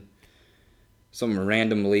in some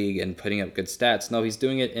random league and putting up good stats. No, he's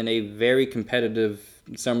doing it in a very competitive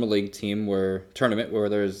Summer League tournament where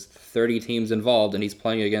there's 30 teams involved, and he's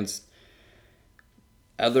playing against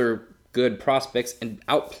other good prospects and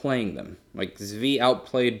outplaying them. Like, Zvi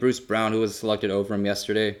outplayed Bruce Brown, who was selected over him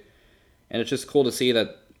yesterday. And it's just cool to see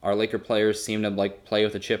that our Laker players seem to like play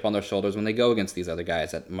with a chip on their shoulders when they go against these other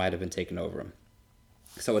guys that might have been taken over them.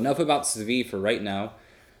 So enough about Zvi for right now.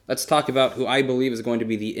 Let's talk about who I believe is going to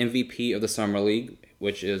be the MVP of the Summer League,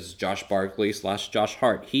 which is Josh Barkley / Josh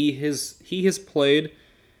Hart. He has played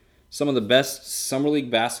some of the best Summer League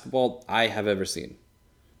basketball I have ever seen.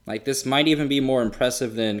 Like, this might even be more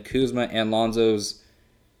impressive than Kuzma and Lonzo's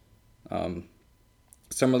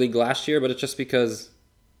Summer League last year, but it's just because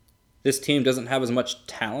this team doesn't have as much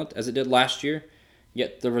talent as it did last year,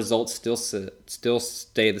 yet the results still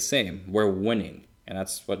stay the same. We're winning, and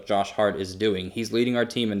that's what Josh Hart is doing. He's leading our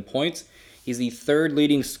team in points. He's the third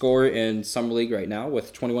leading scorer in Summer League right now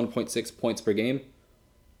with 21.6 points per game.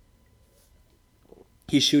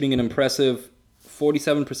 He's shooting an impressive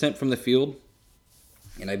 47% from the field,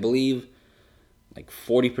 and I believe like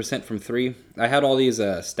 40% from three. I had all these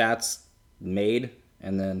stats made,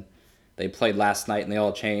 and then they played last night and they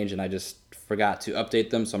all changed, and I just forgot to update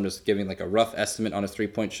them, so I'm just giving like a rough estimate on his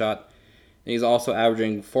three-point shot. And he's also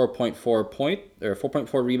averaging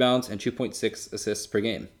 4.4 rebounds and 2.6 assists per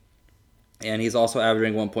game. And he's also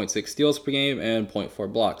averaging 1.6 steals per game and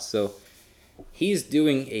 0.4 blocks. So he's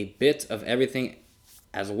doing a bit of everything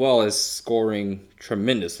as well as scoring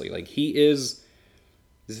tremendously. Like, Zvi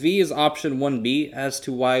is option 1B as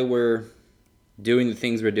to why we're doing the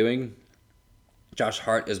things we're doing. Josh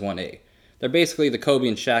Hart is 1A. They're basically the Kobe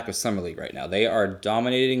and Shaq of Summer League right now. They are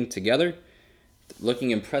dominating together, looking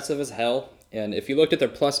impressive as hell. And if you looked at their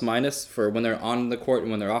plus-minus for when they're on the court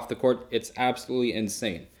and when they're off the court, it's absolutely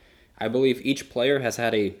insane. I believe each player has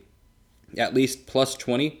had at least plus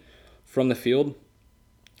 20 from the field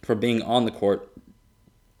for being on the court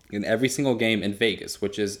in every single game in Vegas,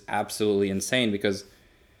 which is absolutely insane because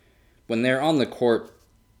when they're on the court,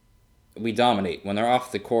 we dominate. When they're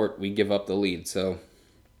off the court, we give up the lead. So,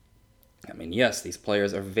 I mean, yes, these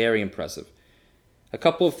players are very impressive. A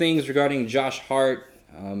couple of things regarding Josh Hart.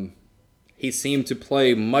 He seemed to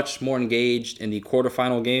play much more engaged in the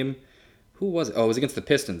quarterfinal game. Who was it? Oh, it was against the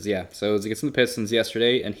Pistons, yeah. So it was against the Pistons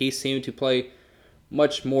yesterday, and he seemed to play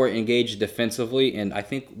much more engaged defensively, and I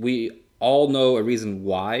think we all know a reason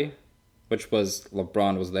why, which was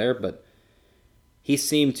LeBron was there, but he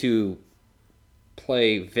seemed to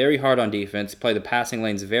play very hard on defense, play the passing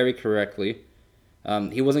lanes very correctly.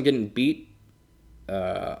 He wasn't getting beat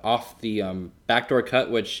off the backdoor cut,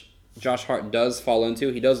 which Josh Hart does fall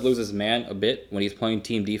into. He does lose his man a bit when he's playing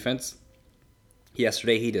team defense.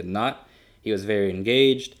 Yesterday he did not. He was very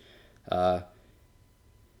engaged.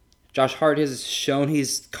 Josh Hart has shown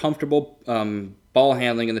he's comfortable ball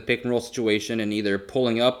handling in the pick and roll situation and either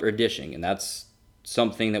pulling up or dishing, and that's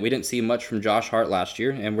something that we didn't see much from Josh Hart last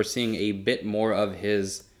year, and we're seeing a bit more of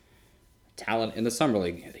his talent in the Summer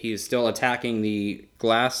League. He's still attacking the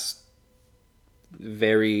glass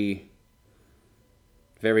very,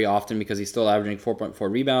 very often because he's still averaging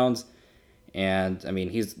 4.4 rebounds, and I mean,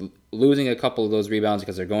 he's losing a couple of those rebounds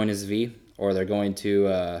because they're going to Zvi or they're going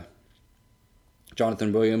to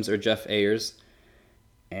Jonathan Williams or Jeff Ayers,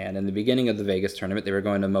 and in the beginning of the Vegas tournament, they were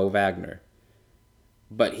going to Mo Wagner.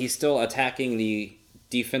 But he's still attacking the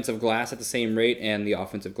defensive glass at the same rate and the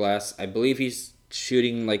offensive glass. I believe he's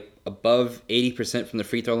shooting like above 80% from the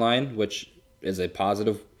free throw line, which is a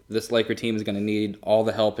positive. This Laker team is going to need all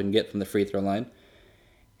the help and get from the free throw line.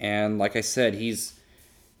 And like I said, he's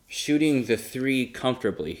shooting the three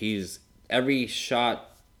comfortably. He's every shot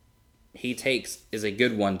he takes is a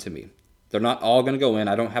good one to me. They're not all going to go in.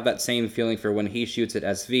 I don't have that same feeling for when he shoots at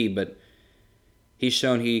SV, but he's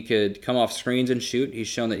shown he could come off screens and shoot. He's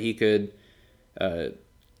shown that he could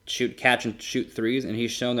catch and shoot threes, and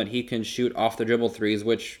he's shown that he can shoot off the dribble threes,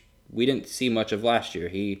 which we didn't see much of last year.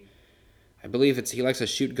 I believe he likes to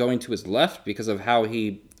shoot going to his left because of how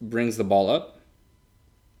he brings the ball up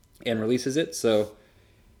and releases it. So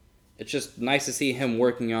it's just nice to see him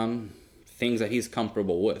working on things that he's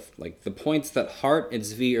comfortable with. Like the points that Hart and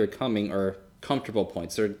Zvi are coming are comfortable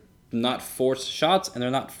points. They're not forced shots and they're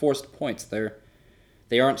not forced points.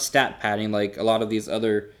 They aren't stat padding like a lot of these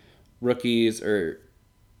other rookies or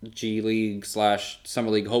G League / Summer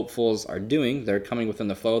League hopefuls are doing. They're coming within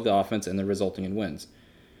the flow of the offense and they're resulting in wins.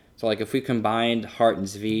 So like if we combined Hart and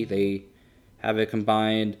Zvi, they have a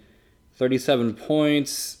combined 37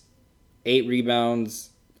 points, 8 rebounds,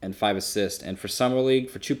 and 5 assists. And for Summer League,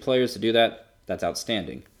 for 2 players to do that, that's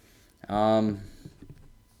outstanding. And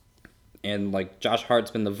like Josh Hart's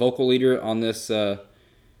been the vocal leader on this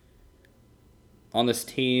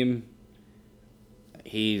team.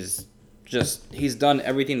 He's done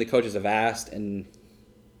everything the coaches have asked, and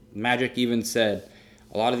Magic even said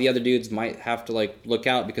a lot of the other dudes might have to like look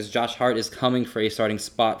out because Josh Hart is coming for a starting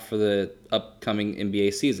spot for the upcoming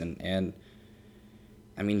NBA season. And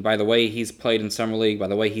I mean, by the way he's played in Summer League, by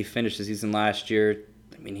the way he finished the season last year,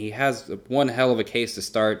 I mean, he has one hell of a case to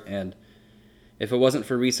start. And if it wasn't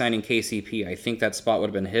for re-signing KCP, I think that spot would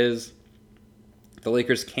have been his. The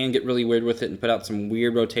Lakers can get really weird with it and put out some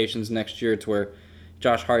weird rotations next year to where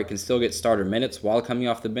Josh Hart can still get starter minutes while coming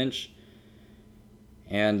off the bench.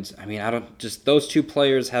 And, I mean, those 2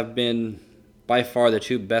 players have been by far the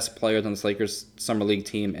 2 best players on this Lakers Summer League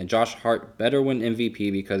team. And Josh Hart better win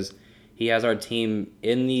MVP because he has our team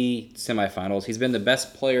in the semifinals. He's been the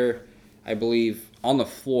best player, I believe, on the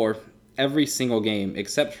floor every single game,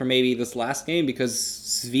 except for maybe this last game because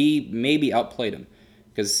Svi maybe outplayed him.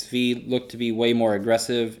 Because Svi looked to be way more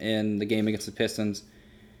aggressive in the game against the Pistons.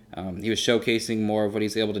 He was showcasing more of what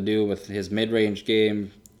he's able to do with his mid-range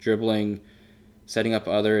game, dribbling, setting up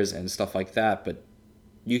others, and stuff like that. But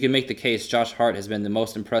you can make the case Josh Hart has been the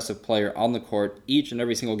most impressive player on the court each and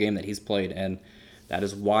every single game that he's played, and that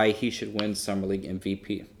is why he should win Summer League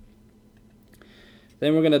MVP.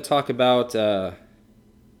 Then we're going to talk about,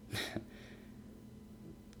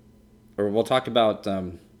 we'll talk about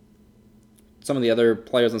some of the other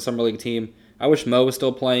players on the Summer League team. I wish Mo was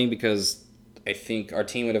still playing because I think our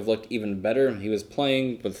team would have looked even better. He was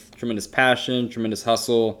playing with tremendous passion, tremendous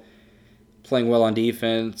hustle, playing well on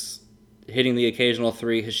defense, hitting the occasional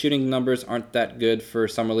three. His shooting numbers aren't that good for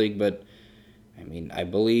Summer League, but I mean, I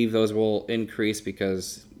believe those will increase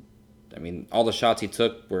because, I mean, all the shots he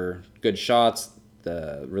took were good shots.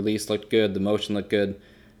 The release looked good. The motion looked good.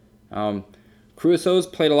 Crusoe's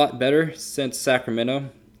played a lot better since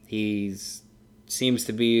Sacramento. He seems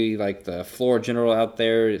to be like the floor general out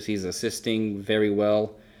there. He's assisting very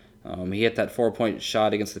well. He hit that 4-point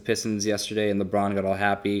shot against the Pistons yesterday, and LeBron got all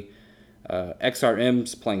happy.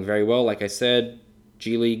 XRM's playing very well, like I said.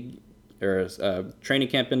 G League or training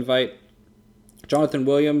camp invite. Jonathan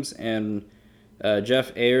Williams and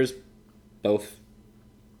Jeff Ayers, both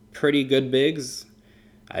pretty good bigs.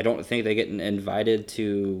 I don't think they get invited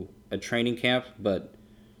to a training camp, but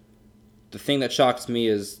the thing that shocks me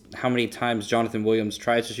is how many times Jonathan Williams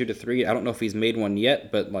tries to shoot a three. I don't know if he's made one yet,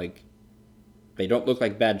 but like they don't look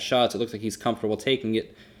like bad shots. It looks like he's comfortable taking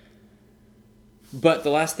it. But the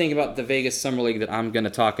last thing about the Vegas Summer League that I'm going to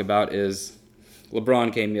talk about is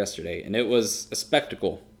LeBron came yesterday, and it was a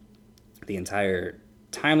spectacle. The entire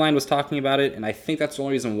timeline was talking about it, and I think that's the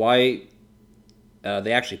only reason why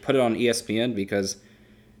they actually put it on ESPN, because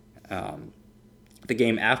the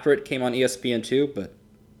game after it came on ESPN too, but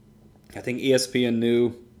I think ESPN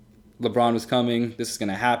knew LeBron was coming, this is going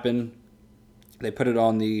to happen. They put it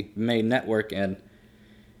on the main network, and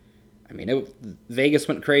I mean, Vegas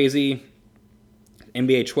went crazy.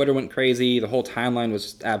 NBA Twitter went crazy. The whole timeline was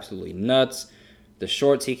just absolutely nuts. The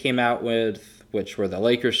shorts he came out with, which were the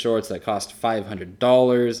Lakers shorts that cost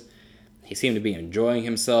 $500, he seemed to be enjoying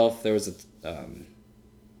himself. There was a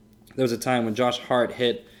time when Josh Hart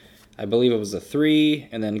hit, I believe it was a three,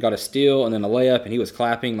 and then got a steal and then a layup, and he was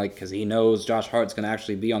clapping like because he knows Josh Hart's going to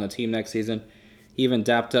actually be on the team next season. He even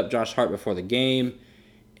dapped up Josh Hart before the game.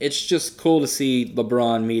 It's just cool to see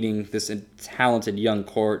LeBron meeting this talented young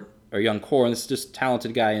core, and this just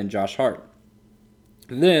talented guy in Josh Hart.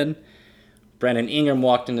 Then Brandon Ingram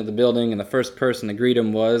walked into the building, and the first person to greet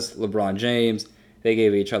him was LeBron James. They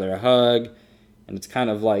gave each other a hug, and it's kind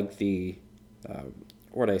of like the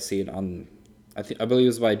where did I see it on? I believe it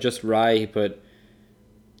was by Just Rye. He put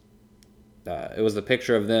It was the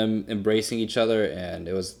picture of them embracing each other, and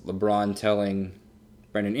it was LeBron telling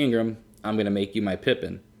Brandon Ingram, "I'm gonna make you my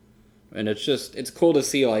Pippen." And it's cool to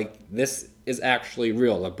see like this is actually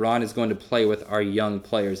real. LeBron is going to play with our young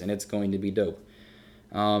players, and it's going to be dope.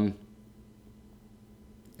 Um,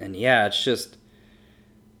 and yeah, it's just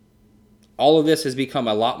all of this has become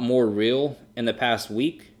a lot more real in the past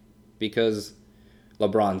week because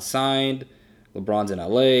LeBron signed, LeBron's in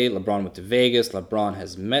LA, LeBron went to Vegas, LeBron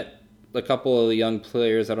has met a couple of the young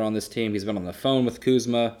players that are on this team. He's been on the phone with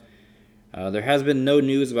Kuzma. There has been no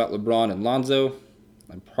news about LeBron and Lonzo.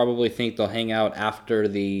 I probably think they'll hang out after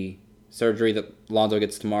the surgery that Lonzo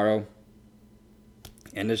gets tomorrow.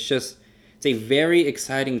 And it's a very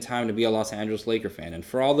exciting time to be a Los Angeles Laker fan. And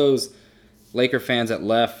for all those Laker fans that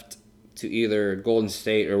left to either Golden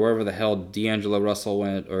State or wherever the hell D'Angelo Russell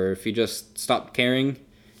went, or if you just stopped caring,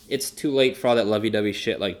 it's too late for all that lovey-dovey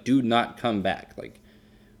shit. Like, do not come back. Like,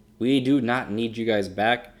 we do not need you guys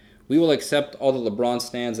back. We will accept all the LeBron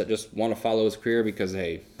stands that just want to follow his career because,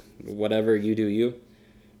 hey, whatever, you do you.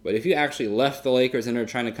 But if you actually left the Lakers and are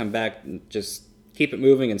trying to come back, just keep it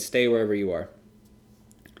moving and stay wherever you are.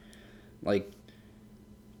 Like,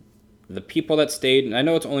 the people that stayed, and I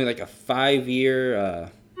know it's only like a 5-year,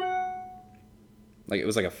 it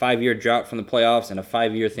was like a 5-year drought from the playoffs and a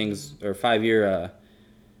 5-year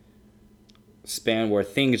span where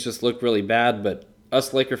things just look really bad, but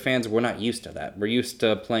us Laker fans, we're not used to that. We're used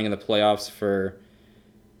to playing in the playoffs for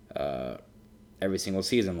every single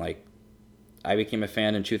season. Like, I became a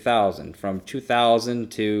fan in 2000. From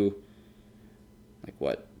 2000 to,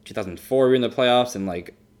 2004 we were in the playoffs, and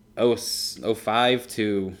 05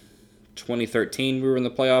 to 2013 we were in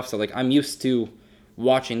the playoffs. So, I'm used to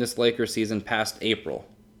watching this Lakers season past April.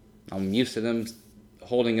 I'm used to them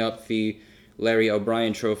holding up the Larry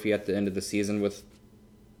O'Brien trophy at the end of the season with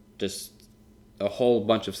just a whole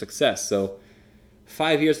bunch of success. So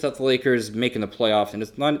 5 years without the Lakers making the playoffs, and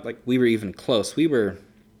it's not like we were even close. We were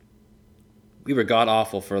god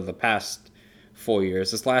awful for the past 4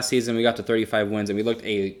 years. This last season we got to 35 wins and we looked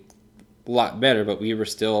a lot better, but we were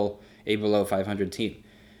still a below 500 team.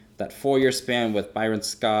 That 4-year span with Byron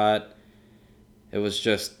Scott, it was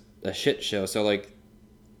just a shit show. So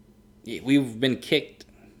we've been kicked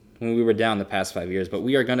when we were down the past 5 years, but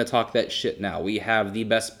we are going to talk that shit now. We have the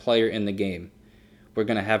best player in the game. We're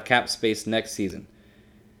going to have cap space next season.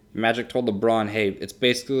 Magic told LeBron, hey, it's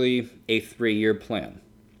basically a 3-year plan.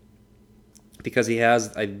 Because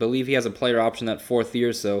I believe he has a player option that 4th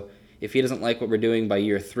year, so if he doesn't like what we're doing by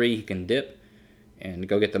year 3, he can dip and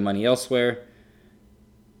go get the money elsewhere.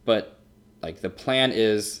 But, the plan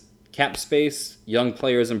is cap space, young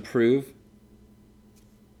players improve,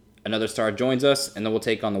 another star joins us, and then we'll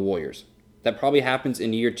take on the Warriors. That probably happens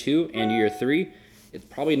in year 2 and year 3. It's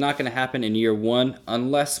probably not going to happen in year 1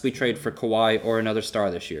 unless we trade for Kawhi or another star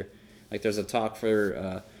this year. There's a talk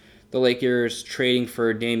for the Lakers trading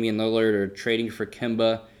for Damian Lillard or trading for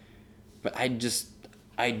Kemba. But I think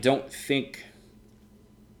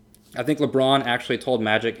LeBron actually told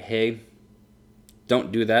Magic, hey,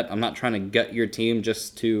 don't do that. I'm not trying to gut your team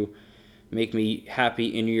just to make me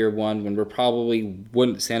happy in year 1 when we probably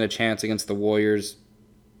wouldn't stand a chance against the Warriors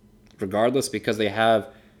regardless, because they have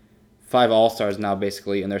 5 All-Stars now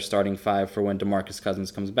basically, and they're starting 5 for when DeMarcus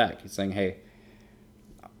Cousins comes back. He's saying, hey,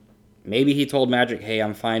 maybe he told Magic, hey,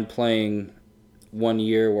 I'm fine playing 1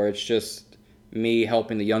 year where it's just me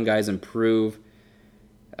helping the young guys improve,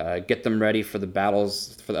 get them ready for the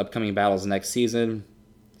upcoming battles next season,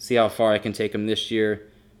 see how far I can take them this year.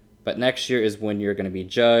 But next year is when you're going to be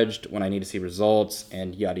judged, when I need to see results,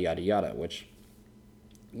 and yada, yada, yada, which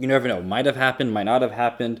you never know. Might have happened, might not have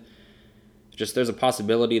happened. Just there's a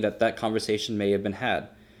possibility that conversation may have been had.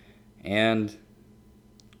 And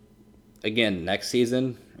again, next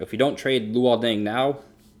season, if we don't trade Luol Deng now,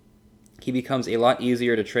 he becomes a lot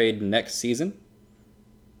easier to trade next season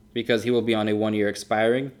because he will be on a 1-year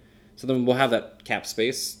expiring. So then we'll have that cap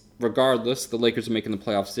space. Regardless, the Lakers are making the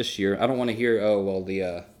playoffs this year. I don't want to hear,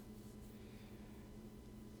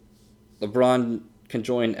 LeBron can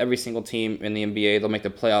join every single team in the NBA. They'll make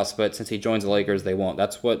the playoffs, but since he joins the Lakers, they won't.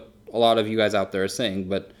 That's what a lot of you guys out there are saying,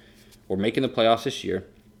 but we're making the playoffs this year,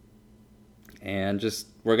 and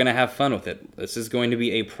we're going to have fun with it. This is going to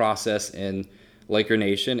be a process in Laker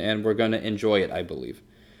Nation, and we're going to enjoy it, I believe.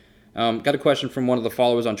 Got a question from one of the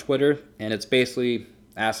followers on Twitter, and it's basically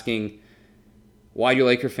asking, why do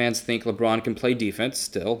Laker fans think LeBron can play defense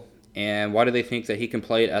still, and why do they think that he can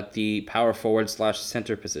play it at the power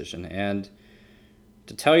forward/center position? And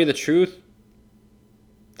to tell you the truth,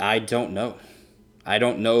 I don't know. I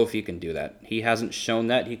don't know if he can do that. He hasn't shown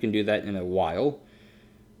that he can do that in a while.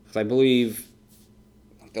 Because I believe,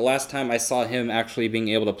 The last time I saw him actually being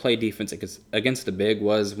able to play defense against the big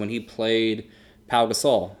was when he played Pau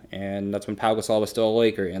Gasol, and that's when Pau Gasol was still a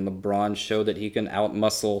Laker, and LeBron showed that he can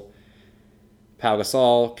outmuscle Pau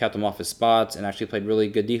Gasol, kept him off his spots, and actually played really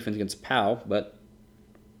good defense against Pau, but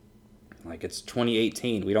like, it's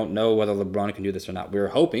 2018. We don't know whether LeBron can do this or not. We're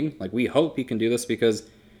hoping, we hope he can do this, because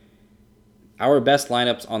our best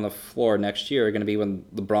lineups on the floor next year are going to be when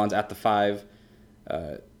LeBron's at the 5,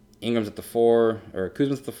 Ingram's at the 4, or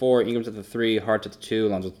Kuzma's at the 4, Ingram's at the 3, Hart's at the 2,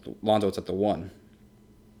 Lonzo's at the 1.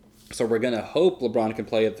 So we're going to hope LeBron can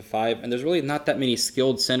play at the 5, and there's really not that many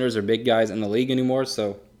skilled centers or big guys in the league anymore,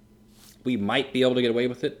 so we might be able to get away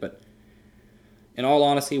with it, but in all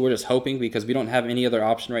honesty, we're just hoping, because we don't have any other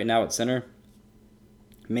option right now at center.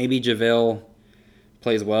 Maybe JaVale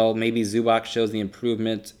plays well. Maybe Zubac shows the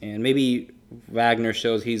improvement. And maybe Wagner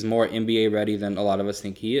shows he's more NBA ready than a lot of us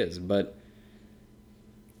think he is. But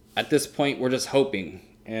at this point, we're just hoping.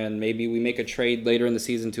 And maybe we make a trade later in the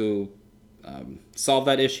season to solve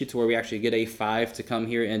that issue, to where we actually get a 5 to come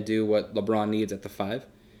here and do what LeBron needs at the 5.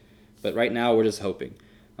 But right now, we're just hoping.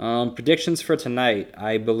 Predictions for tonight.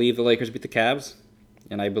 I believe the Lakers beat the Cavs,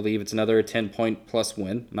 and I believe it's another 10-point plus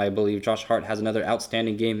win. And I believe Josh Hart has another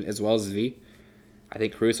outstanding game as well as V. I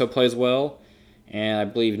think Caruso plays well, and I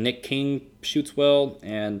believe Nick King shoots well.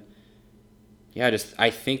 And yeah, I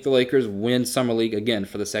think the Lakers win Summer League again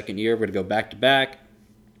for the second year. We're going to go back-to-back,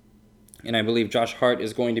 and I believe Josh Hart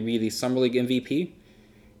is going to be the Summer League MVP,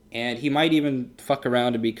 and he might even fuck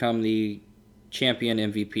around to become the champion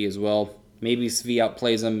MVP as well. Maybe Svi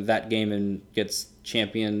outplays him that game and gets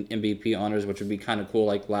champion MVP honors, which would be kind of cool,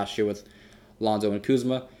 like last year with Lonzo and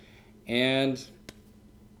Kuzma. And,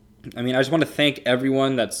 I just want to thank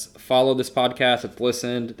everyone that's followed this podcast, that's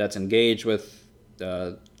listened, that's engaged with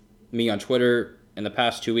me on Twitter in the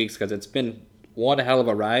past 2 weeks, because it's been one hell of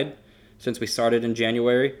a ride since we started in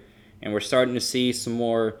January. And we're starting to see some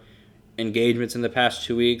more engagements in the past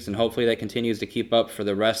 2 weeks, and hopefully that continues to keep up for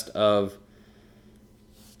the rest of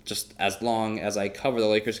just as long as I cover the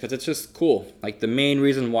Lakers, because it's just cool. The main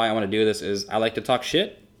reason why I want to do this is I like to talk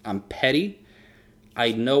shit. I'm petty.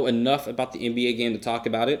 I know enough about the NBA game to talk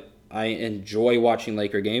about it. I enjoy watching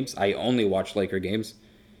Laker games. I only watch Laker games.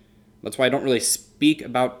 That's why I don't really speak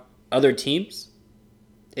about other teams,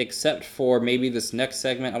 except for maybe this next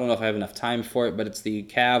segment. I don't know if I have enough time for it, but it's the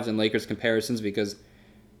Cavs and Lakers comparisons, because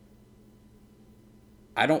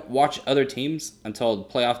I don't watch other teams until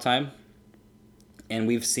playoff time. And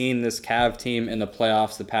we've seen this Cav team in the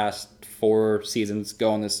playoffs the past 4 seasons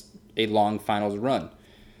go on a long finals run.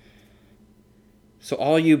 So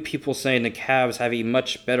all you people saying the Cavs have a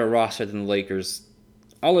much better roster than the Lakers,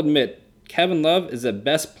 I'll admit, Kevin Love is the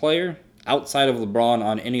best player outside of LeBron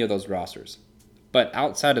on any of those rosters. But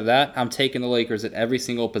outside of that, I'm taking the Lakers at every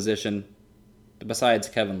single position besides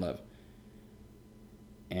Kevin Love.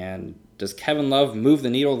 And does Kevin Love move the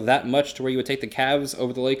needle that much to where you would take the Cavs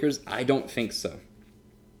over the Lakers? I don't think so.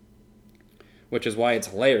 Which is why it's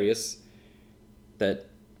hilarious that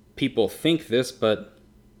people think this, but,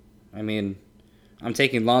 I'm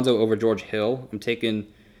taking Lonzo over George Hill. I'm taking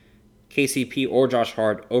KCP or Josh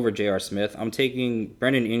Hart over J.R. Smith. I'm taking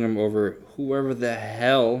Brandon Ingram over whoever the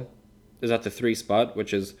hell is at the 3 spot,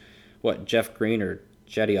 which is, Jeff Green or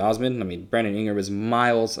Cedi Osman? Brandon Ingram is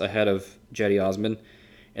miles ahead of Cedi Osman.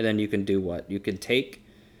 And then you can do what? You can take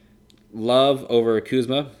Love over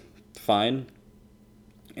Kuzma, fine.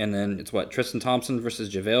 And then it's Tristan Thompson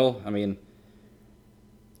versus JaVale.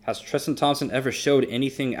 Has Tristan Thompson ever showed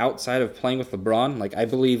anything outside of playing with LeBron? I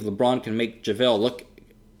believe LeBron can make JaVale look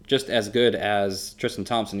just as good as Tristan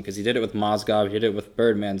Thompson, because he did it with Mozgov, he did it with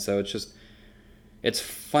Birdman, so it's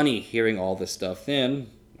funny hearing all this stuff. Then,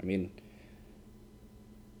 you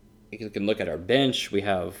can look at our bench. We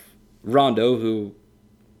have Rondo, who,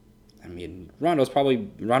 Rondo's going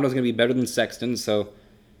to be better than Sexton, so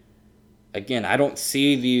again, I don't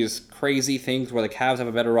see these crazy things where the Cavs have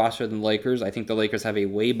a better roster than the Lakers. I think the Lakers have a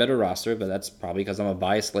way better roster, but that's probably because I'm a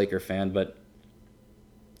biased Laker fan. But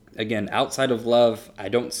again, outside of Love, I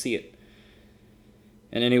don't see it.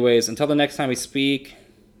 And anyways, until the next time we speak,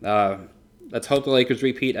 let's hope the Lakers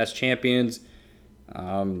repeat as champions.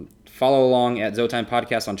 Follow along at Zotime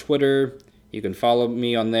Podcast on Twitter. You can follow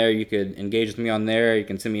me on there. You could engage with me on there. You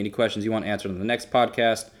can send me any questions you want answered on the next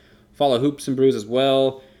podcast. Follow Hoops and Brews as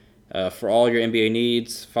well. For all your NBA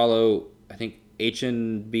needs, follow, I think,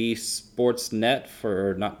 H&B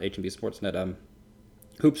Sportsnet not H&B Sportsnet,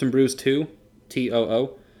 Hoops and Brews 2,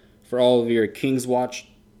 TOO, for all of your Kings Watch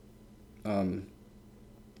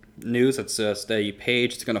news. It's just a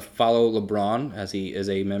page that's going to follow LeBron as he is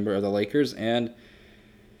a member of the Lakers. And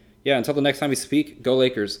yeah, until the next time we speak, go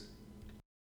Lakers.